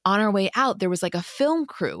 on our way out, there was like a film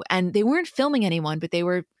crew, and they weren't filming anyone, but they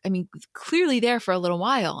were, I mean, clearly there for a little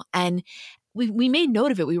while. And we made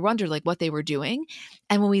note of it. We wondered like what they were doing.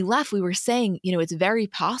 And when we left, we were saying, it's very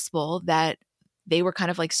possible that they were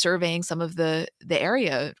kind of like surveying some of the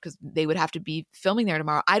area, because they would have to be filming there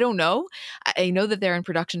tomorrow. I don't know. I know that they're in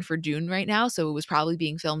production for Dune right now, so it was probably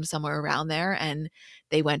being filmed somewhere around there, and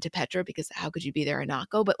they went to Petra, because how could you be there and not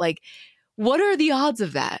go? But like, what are the odds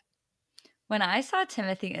of that? When I saw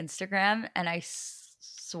Timothy Instagram and I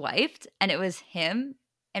swiped and it was him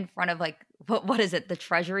in front of like, what is it? The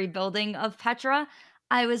Treasury building of Petra.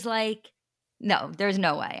 I was like, no, there's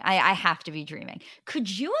no way. I have to be dreaming. Could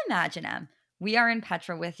you imagine, Em? We are in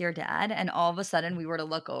Petra with your dad, and all of a sudden we were to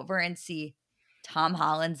look over and see Tom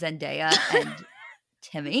Holland, Zendaya, and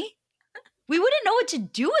Timmy. We wouldn't know what to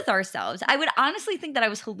do with ourselves. I would honestly think that I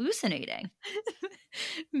was hallucinating.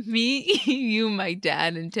 Me, you, my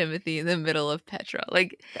dad, and Timothy in the middle of Petra.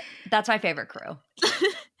 Like, That's my favorite crew.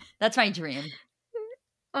 That's my dream.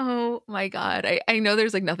 oh my God. I know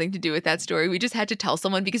there's like nothing to do with that story. We just had to tell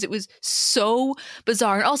someone because it was so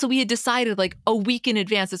bizarre. And also, we had decided like a week in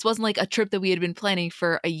advance. This wasn't like a trip that we had been planning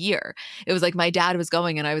for a year. It was like my dad was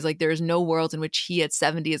going, and I was like, there is no world in which he at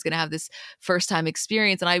 70 is going to have this first time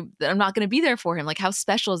experience. And I'm not going to be there for him. Like, how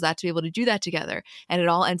special is that to be able to do that together? And it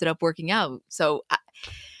all ended up working out. So,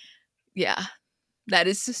 yeah, that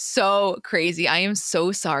is so crazy. I am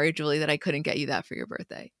so sorry, Julie, that I couldn't get you that for your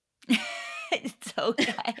birthday. It's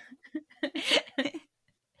okay.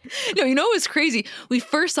 No, you know what was crazy? We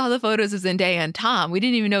first saw the photos of Zendaya and Tom. We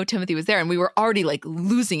didn't even know Timothy was there, and we were already like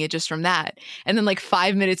losing it just from that. And then like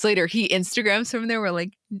 5 minutes later, he Instagrams from there. We're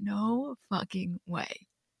like, no fucking way.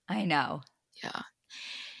 I know. Yeah.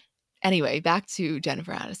 Anyway, back to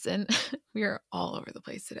Jennifer Aniston. We are all over the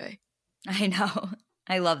place today. I know.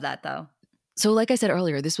 I love that though. So like I said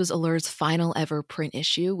earlier, this was Allure's final ever print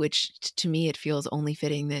issue, which to me, it feels only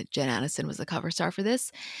fitting that Jen Aniston was the cover star for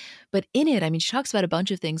this. But in it, I mean, she talks about a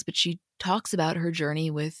bunch of things, but she talks about her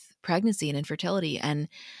journey with pregnancy and infertility. And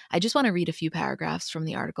I just want to read a few paragraphs from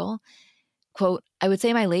the article. Quote, I would say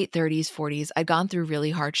in my late 30s, 40s, I'd gone through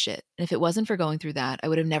really hard shit. And if it wasn't for going through that, I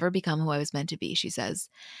would have never become who I was meant to be, she says.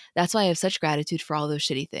 That's why I have such gratitude for all those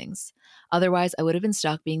shitty things. Otherwise, I would have been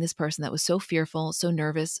stuck being this person that was so fearful, so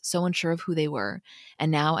nervous, so unsure of who they were.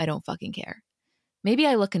 And now I don't fucking care. Maybe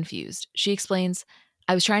I look confused. She explains,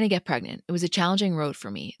 I was trying to get pregnant. It was a challenging road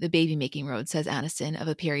for me, the baby-making road, says Aniston, of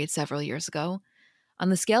a period several years ago. On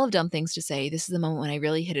the scale of dumb things to say, this is the moment when I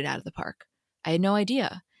really hit it out of the park. I had no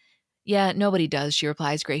idea. Yeah, nobody does, she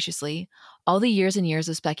replies graciously. All the years and years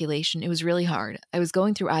of speculation, it was really hard. I was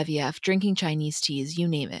going through IVF, drinking Chinese teas, you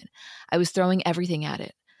name it. I was throwing everything at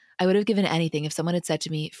it. I would have given anything if someone had said to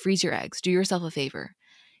me, freeze your eggs, do yourself a favor.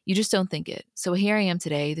 You just don't think it. So here I am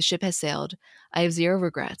today, the ship has sailed. I have zero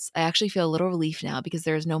regrets. I actually feel a little relief now because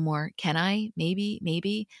there is no more, can I,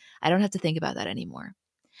 maybe. I don't have to think about that anymore.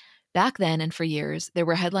 Back then and for years, there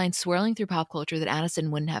were headlines swirling through pop culture that Aniston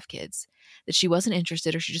wouldn't have kids, that she wasn't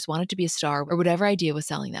interested or she just wanted to be a star or whatever idea was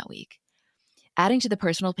selling that week. Adding to the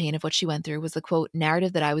personal pain of what she went through was the, quote,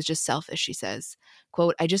 narrative that I was just selfish, she says.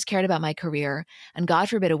 Quote, I just cared about my career, and God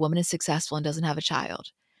forbid a woman is successful and doesn't have a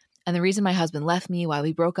child. And the reason my husband left me while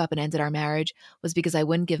we broke up and ended our marriage was because I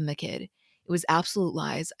wouldn't give him a kid. It was absolute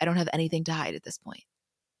lies. I don't have anything to hide at this point.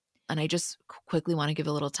 And I just quickly want to give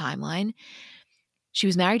a little timeline. She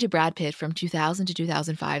was married to Brad Pitt from 2000 to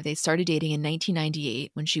 2005. They started dating in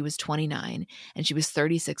 1998 when she was 29, and she was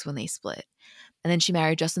 36 when they split. And then she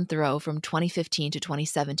married Justin Theroux from 2015 to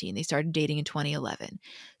 2017. They started dating in 2011.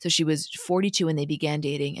 So she was 42 when they began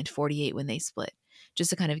dating and 48 when they split, just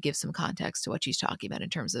to kind of give some context to what she's talking about in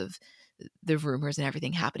terms of the rumors and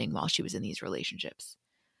everything happening while she was in these relationships.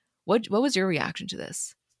 What was your reaction to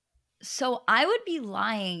this? So I would be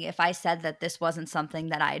lying if I said that this wasn't something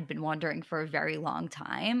that I had been wondering for a very long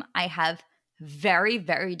time. I have very,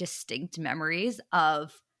 very distinct memories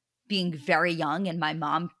of being very young and my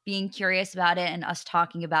mom being curious about it and us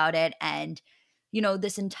talking about it. And, you know,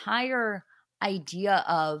 this entire idea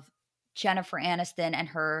of Jennifer Aniston and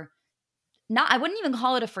her, I wouldn't even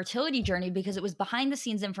call it a fertility journey because it was behind the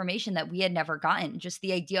scenes information that we had never gotten. Just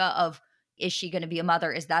the idea of, is she going to be a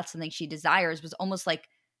mother? Is that something she desires? Was almost like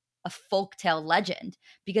a folktale legend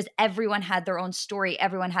because everyone had their own story.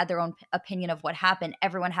 Everyone had their own opinion of what happened.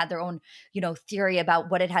 Everyone had their own, theory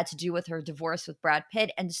about what it had to do with her divorce with Brad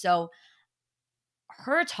Pitt. And so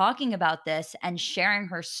her talking about this and sharing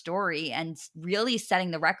her story and really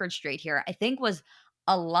setting the record straight here, I think was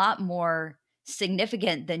a lot more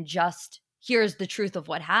significant than just here's the truth of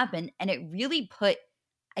what happened. And it really put,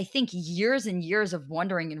 I think, years and years of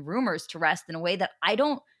wondering and rumors to rest in a way that I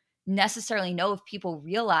don't necessarily know if people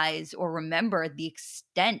realize or remember the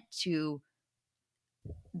extent to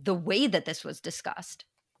the way that this was discussed.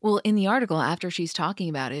 Well, in the article, after she's talking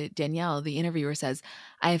about it, Danielle, the interviewer, says,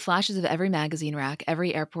 I have flashes of every magazine rack,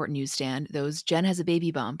 every airport newsstand. Those Jen has a baby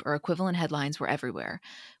bump or equivalent headlines were everywhere,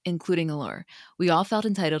 including Allure. We all felt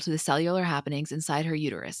entitled to the cellular happenings inside her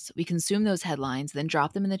uterus. We consumed those headlines, then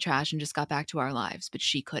dropped them in the trash and just got back to our lives, but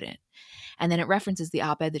she couldn't. And then it references the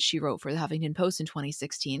op-ed that she wrote for the Huffington Post in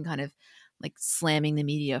 2016, kind of like slamming the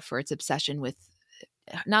media for its obsession with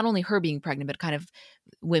not only her being pregnant, but kind of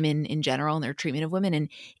women in general and their treatment of women. And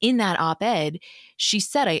in that op-ed, she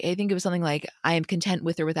said, I think it was something like, I am content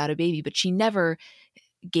with or without a baby, but she never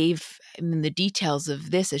gave the details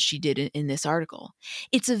of this as she did in this article.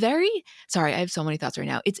 It's a very, sorry, I have so many thoughts right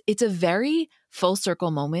now. It's a very full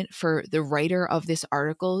circle moment for the writer of this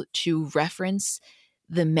article to reference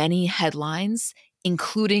the many headlines,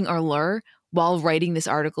 including Allure, while writing this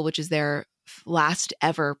article, which is their last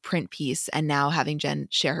ever print piece, and now having Jen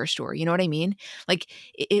share her story. You know what I mean? Like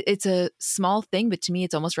it's a small thing, but to me,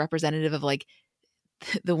 it's almost representative of like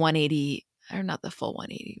the 180, or not the full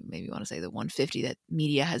 180, maybe you want to say the 150 that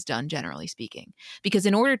media has done, generally speaking. Because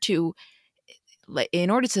in order to,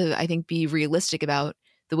 I think, be realistic about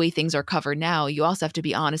the way things are covered now, you also have to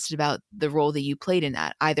be honest about the role that you played in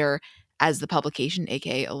that, either as the publication,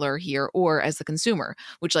 aka Allure here, or as the consumer,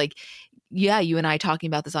 which like, yeah, you and I talking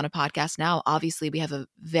about this on a podcast now, obviously we have a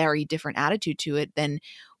very different attitude to it than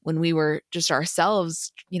when we were just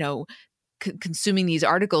ourselves, you know, consuming these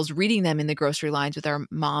articles, reading them in the grocery lines with our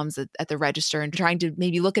moms at the register and trying to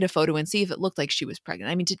maybe look at a photo and see if it looked like she was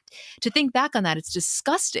pregnant. I mean, to think back on that, it's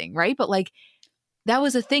disgusting, right? But like, that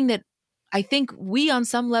was a thing that I think we on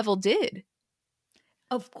some level did.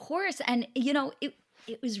 Of course. And, you know,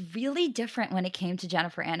 it was really different when it came to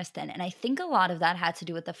Jennifer Aniston. And I think a lot of that had to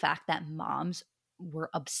do with the fact that moms were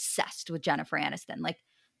obsessed with Jennifer Aniston. Like,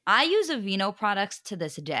 I use Aveeno products to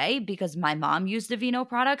this day because my mom used Aveeno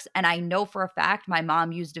products. And I know for a fact my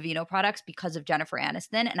mom used Aveeno products because of Jennifer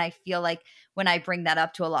Aniston. And I feel like when I bring that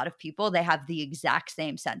up to a lot of people, they have the exact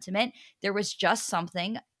same sentiment. There was just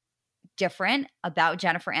something different about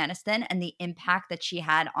Jennifer Aniston and the impact that she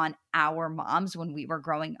had on our moms when we were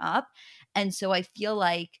growing up. And so I feel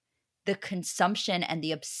like the consumption and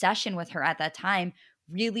the obsession with her at that time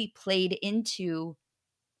really played into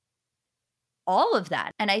all of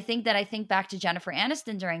that. And I think back to Jennifer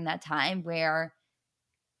Aniston during that time, where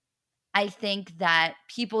I think that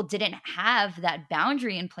people didn't have that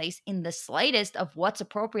boundary in place in the slightest of what's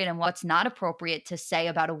appropriate and what's not appropriate to say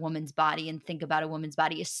about a woman's body and think about a woman's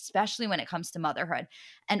body, especially when it comes to motherhood.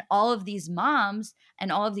 And all of these moms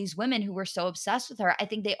and all of these women who were so obsessed with her, I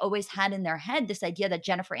think they always had in their head this idea that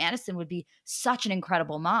Jennifer Aniston would be such an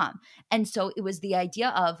incredible mom. And so it was the idea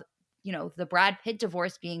of, you know, the Brad Pitt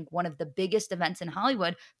divorce being one of the biggest events in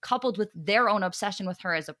Hollywood, coupled with their own obsession with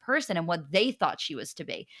her as a person and what they thought she was to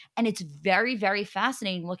be. And it's very, very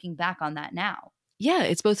fascinating looking back on that now. Yeah,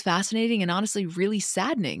 it's both fascinating and honestly really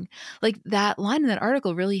saddening. Like, that line in that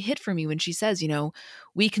article really hit for me when she says, you know,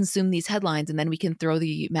 we consume these headlines and then we can throw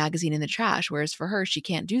the magazine in the trash, whereas for her, she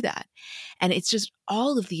can't do that. And it's just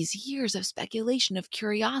all of these years of speculation, of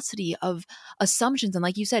curiosity, of assumptions. And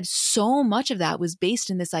like you said, so much of that was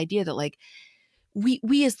based in this idea that like,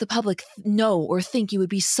 we as the public know or think you would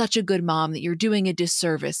be such a good mom that you're doing a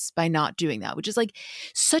disservice by not doing that, which is like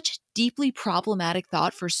such a deeply problematic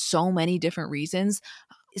thought for so many different reasons.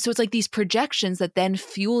 So it's like these projections that then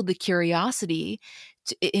fueled the curiosity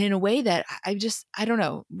in a way that I don't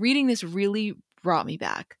know, reading this really brought me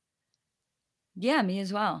back. Yeah, me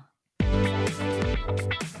as well.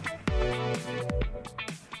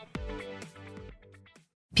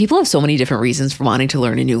 People have so many different reasons for wanting to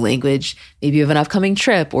learn a new language. Maybe you have an upcoming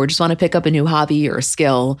trip or just want to pick up a new hobby or a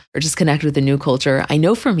skill or just connect with a new culture. I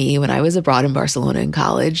know for me, when I was abroad in Barcelona in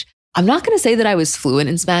college, I'm not going to say that I was fluent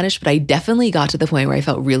in Spanish, but I definitely got to the point where I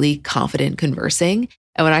felt really confident conversing.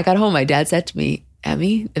 And when I got home, my dad said to me,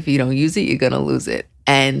 Emmy, if you don't use it, you're going to lose it.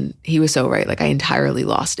 And he was so right. Like, I entirely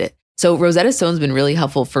lost it. So Rosetta Stone's been really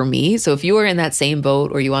helpful for me. So if you are in that same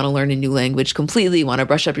boat or you want to learn a new language completely, want to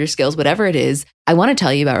brush up your skills, whatever it is, I want to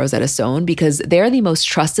tell you about Rosetta Stone because they're the most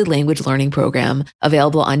trusted language learning program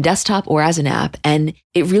available on desktop or as an app. And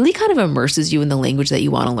it really kind of immerses you in the language that you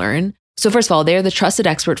want to learn. So first of all, they're the trusted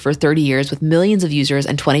expert for 30 years with millions of users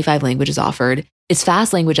and 25 languages offered. It's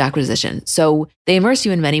fast language acquisition. So they immerse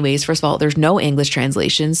you in many ways. First of all, there's no English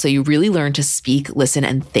translation. So you really learn to speak, listen,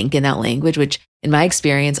 and think in that language, which in my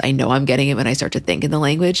experience, I know I'm getting it when I start to think in the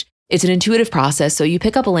language. It's an intuitive process. So you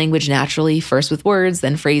pick up a language naturally, first with words,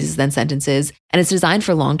 then phrases, then sentences, and it's designed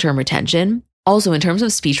for long-term retention. Also, in terms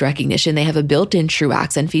of speech recognition, they have a built-in true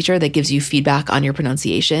accent feature that gives you feedback on your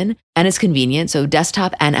pronunciation, and it's convenient. So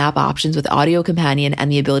desktop and app options with audio companion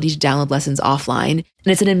and the ability to download lessons offline. And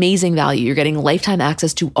it's an amazing value. You're getting lifetime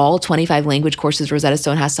access to all 25 language courses Rosetta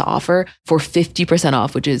Stone has to offer for 50%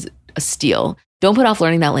 off, which is a steal. Don't put off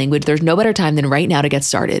learning that language. There's no better time than right now to get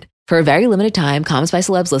started. For a very limited time, Comments by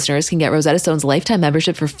Celebs listeners can get Rosetta Stone's lifetime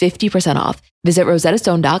membership for 50% off. Visit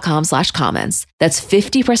rosettastone.com/comments. That's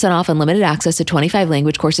 50% off unlimited access to 25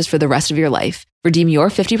 language courses for the rest of your life. Redeem your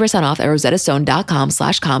 50% off at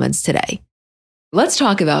rosettastone.com/comments today. Let's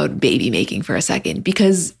talk about baby making for a second,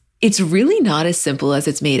 because it's really not as simple as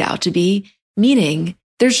it's made out to be, meaning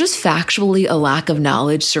there's just factually a lack of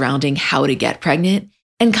knowledge surrounding how to get pregnant.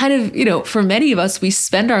 And kind of, for many of us, we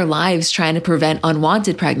spend our lives trying to prevent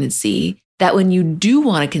unwanted pregnancy, that when you do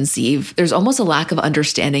want to conceive, there's almost a lack of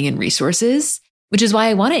understanding and resources, which is why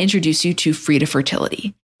I want to introduce you to Frida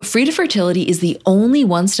Fertility. Frida Fertility is the only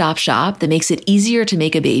one-stop shop that makes it easier to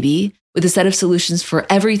make a baby, with a set of solutions for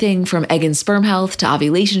everything from egg and sperm health to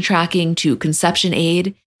ovulation tracking to conception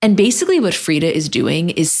aid. And basically what Frida is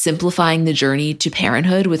doing is simplifying the journey to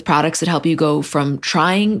parenthood with products that help you go from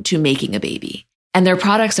trying to making a baby. And their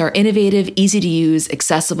products are innovative, easy to use,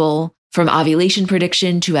 accessible, from ovulation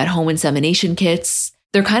prediction to at-home insemination kits.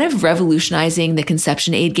 They're kind of revolutionizing the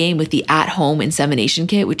conception aid game with the at-home insemination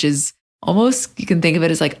kit, which is almost, you can think of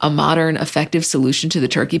it as like a modern, effective solution to the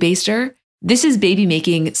turkey baster. This is baby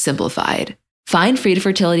making simplified. Find Frida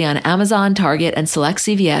Fertility on Amazon, Target, and select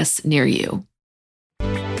CVS near you.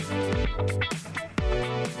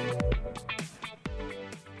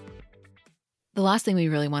 The last thing we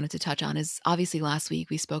really wanted to touch on is, obviously last week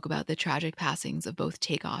we spoke about the tragic passings of both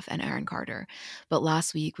Takeoff and Aaron Carter. But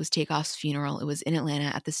last week was Takeoff's funeral. It was in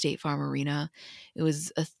Atlanta at the State Farm Arena. It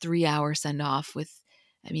was a 3-hour send-off with,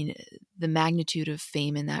 the magnitude of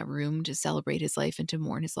fame in that room to celebrate his life and to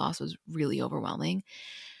mourn his loss was really overwhelming.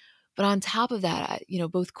 But on top of that,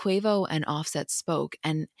 both Quavo and Offset spoke.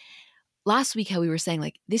 And last week, how we were saying,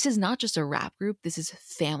 like, this is not just a rap group. This is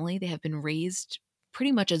family. They have been raised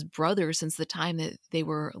pretty much as brothers since the time that they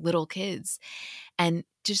were little kids. And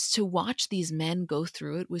just to watch these men go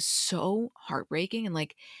through it was so heartbreaking.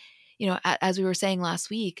 And as we were saying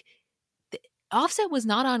last week, Offset was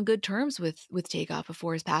not on good terms with Takeoff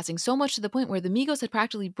before his passing, so much to the point where the Migos had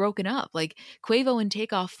practically broken up. Like, Quavo and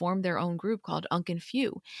Takeoff formed their own group called Unc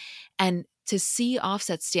Few. And to see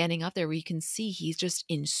Offset standing up there where you can see he's just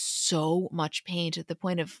in so much pain to the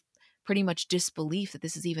point of pretty much disbelief that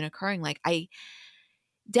this is even occurring.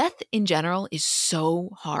 Death in general is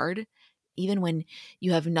so hard, even when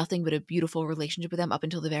you have nothing but a beautiful relationship with them up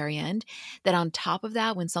until the very end, that on top of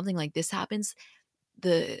that, when something like this happens,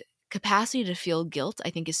 the capacity to feel guilt,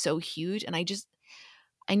 I think, is so huge. And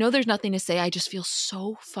I know there's nothing to say. I just feel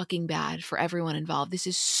so fucking bad for everyone involved. This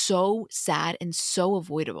is so sad and so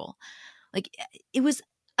avoidable. It was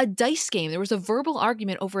a dice game. There was a verbal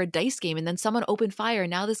argument over a dice game, and then someone opened fire,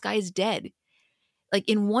 and now this guy is dead.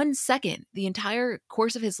 In 1 second, the entire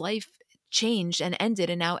course of his life changed and ended,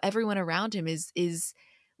 and now everyone around him is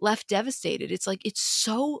left devastated. It's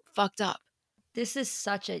so fucked up. This is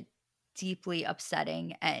such a deeply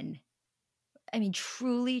upsetting and,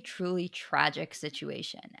 truly, truly tragic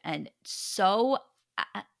situation, and so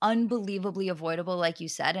unbelievably avoidable, like you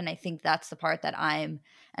said. And I think that's the part that I'm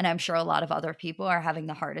sure a lot of other people are having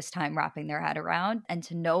the hardest time wrapping their head around. And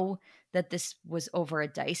to know that this was over a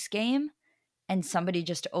dice game and somebody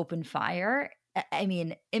just opened fire,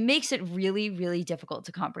 it makes it really, really difficult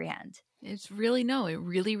to comprehend. It really,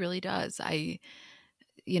 really does. They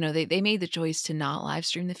made the choice to not live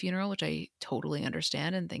stream the funeral, which I totally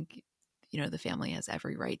understand and think, the family has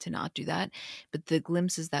every right to not do that. But the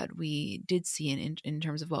glimpses that we did see in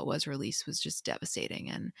terms of what was released was just devastating.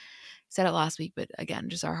 And I said it last week, but again,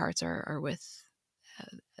 just our hearts are with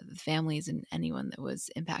the families and anyone that was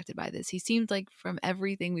impacted by this. He seemed like, from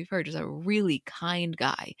everything we've heard, just a really kind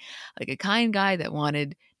guy, a kind guy that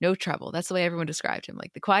wanted no trouble. That's the way everyone described him,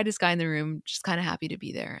 the quietest guy in the room, just kind of happy to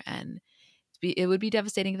be there. And it would be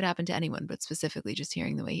devastating if it happened to anyone, but specifically just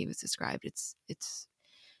hearing the way he was described, it's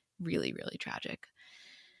really, really tragic.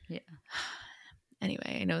 Yeah.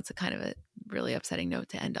 Anyway, I know it's a kind of a really upsetting note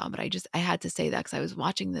to end on, but I had to say that because I was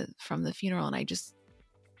watching from the funeral, and I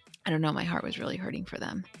don't know, my heart was really hurting for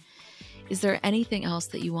them. Is there anything else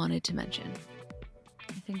that you wanted to mention?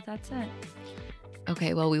 I think that's it.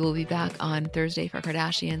 Okay, well, we will be back on Thursday for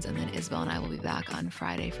Kardashians, and then Isabel and I will be back on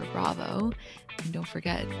Friday for Bravo. And don't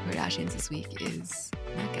forget, Kardashians this week is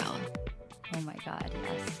Met Gala. Oh my God,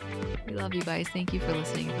 yes. We love you guys. Thank you for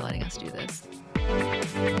listening and for letting us do this.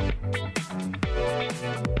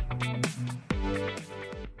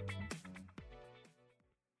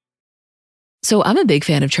 So I'm a big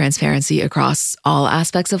fan of transparency across all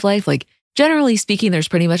aspects of life. Generally speaking, there's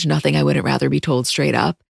pretty much nothing I wouldn't rather be told straight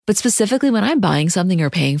up. But specifically when I'm buying something or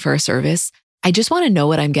paying for a service, I just want to know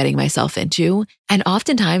what I'm getting myself into. And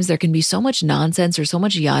oftentimes there can be so much nonsense or so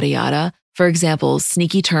much yada yada. For example,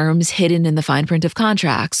 sneaky terms hidden in the fine print of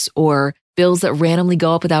contracts, or bills that randomly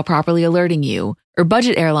go up without properly alerting you, or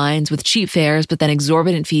budget airlines with cheap fares but then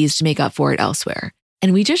exorbitant fees to make up for it elsewhere.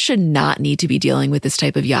 And we just should not need to be dealing with this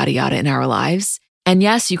type of yada yada in our lives. And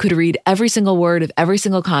yes, you could read every single word of every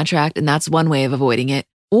single contract, and that's one way of avoiding it.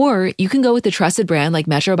 Or you can go with the trusted brand like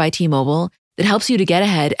Metro by T-Mobile that helps you to get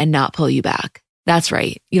ahead and not pull you back. That's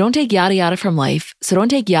right. You don't take yada yada from life, so don't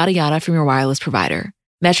take yada yada from your wireless provider.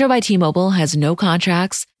 Metro by T-Mobile has no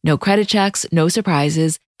contracts, no credit checks, no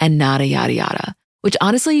surprises, and nada yada yada, which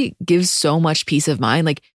honestly gives so much peace of mind.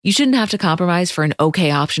 Like, you shouldn't have to compromise for an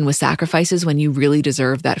okay option with sacrifices when you really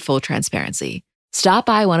deserve that full transparency. Stop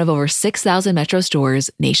by one of over 6,000 Metro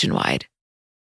stores nationwide.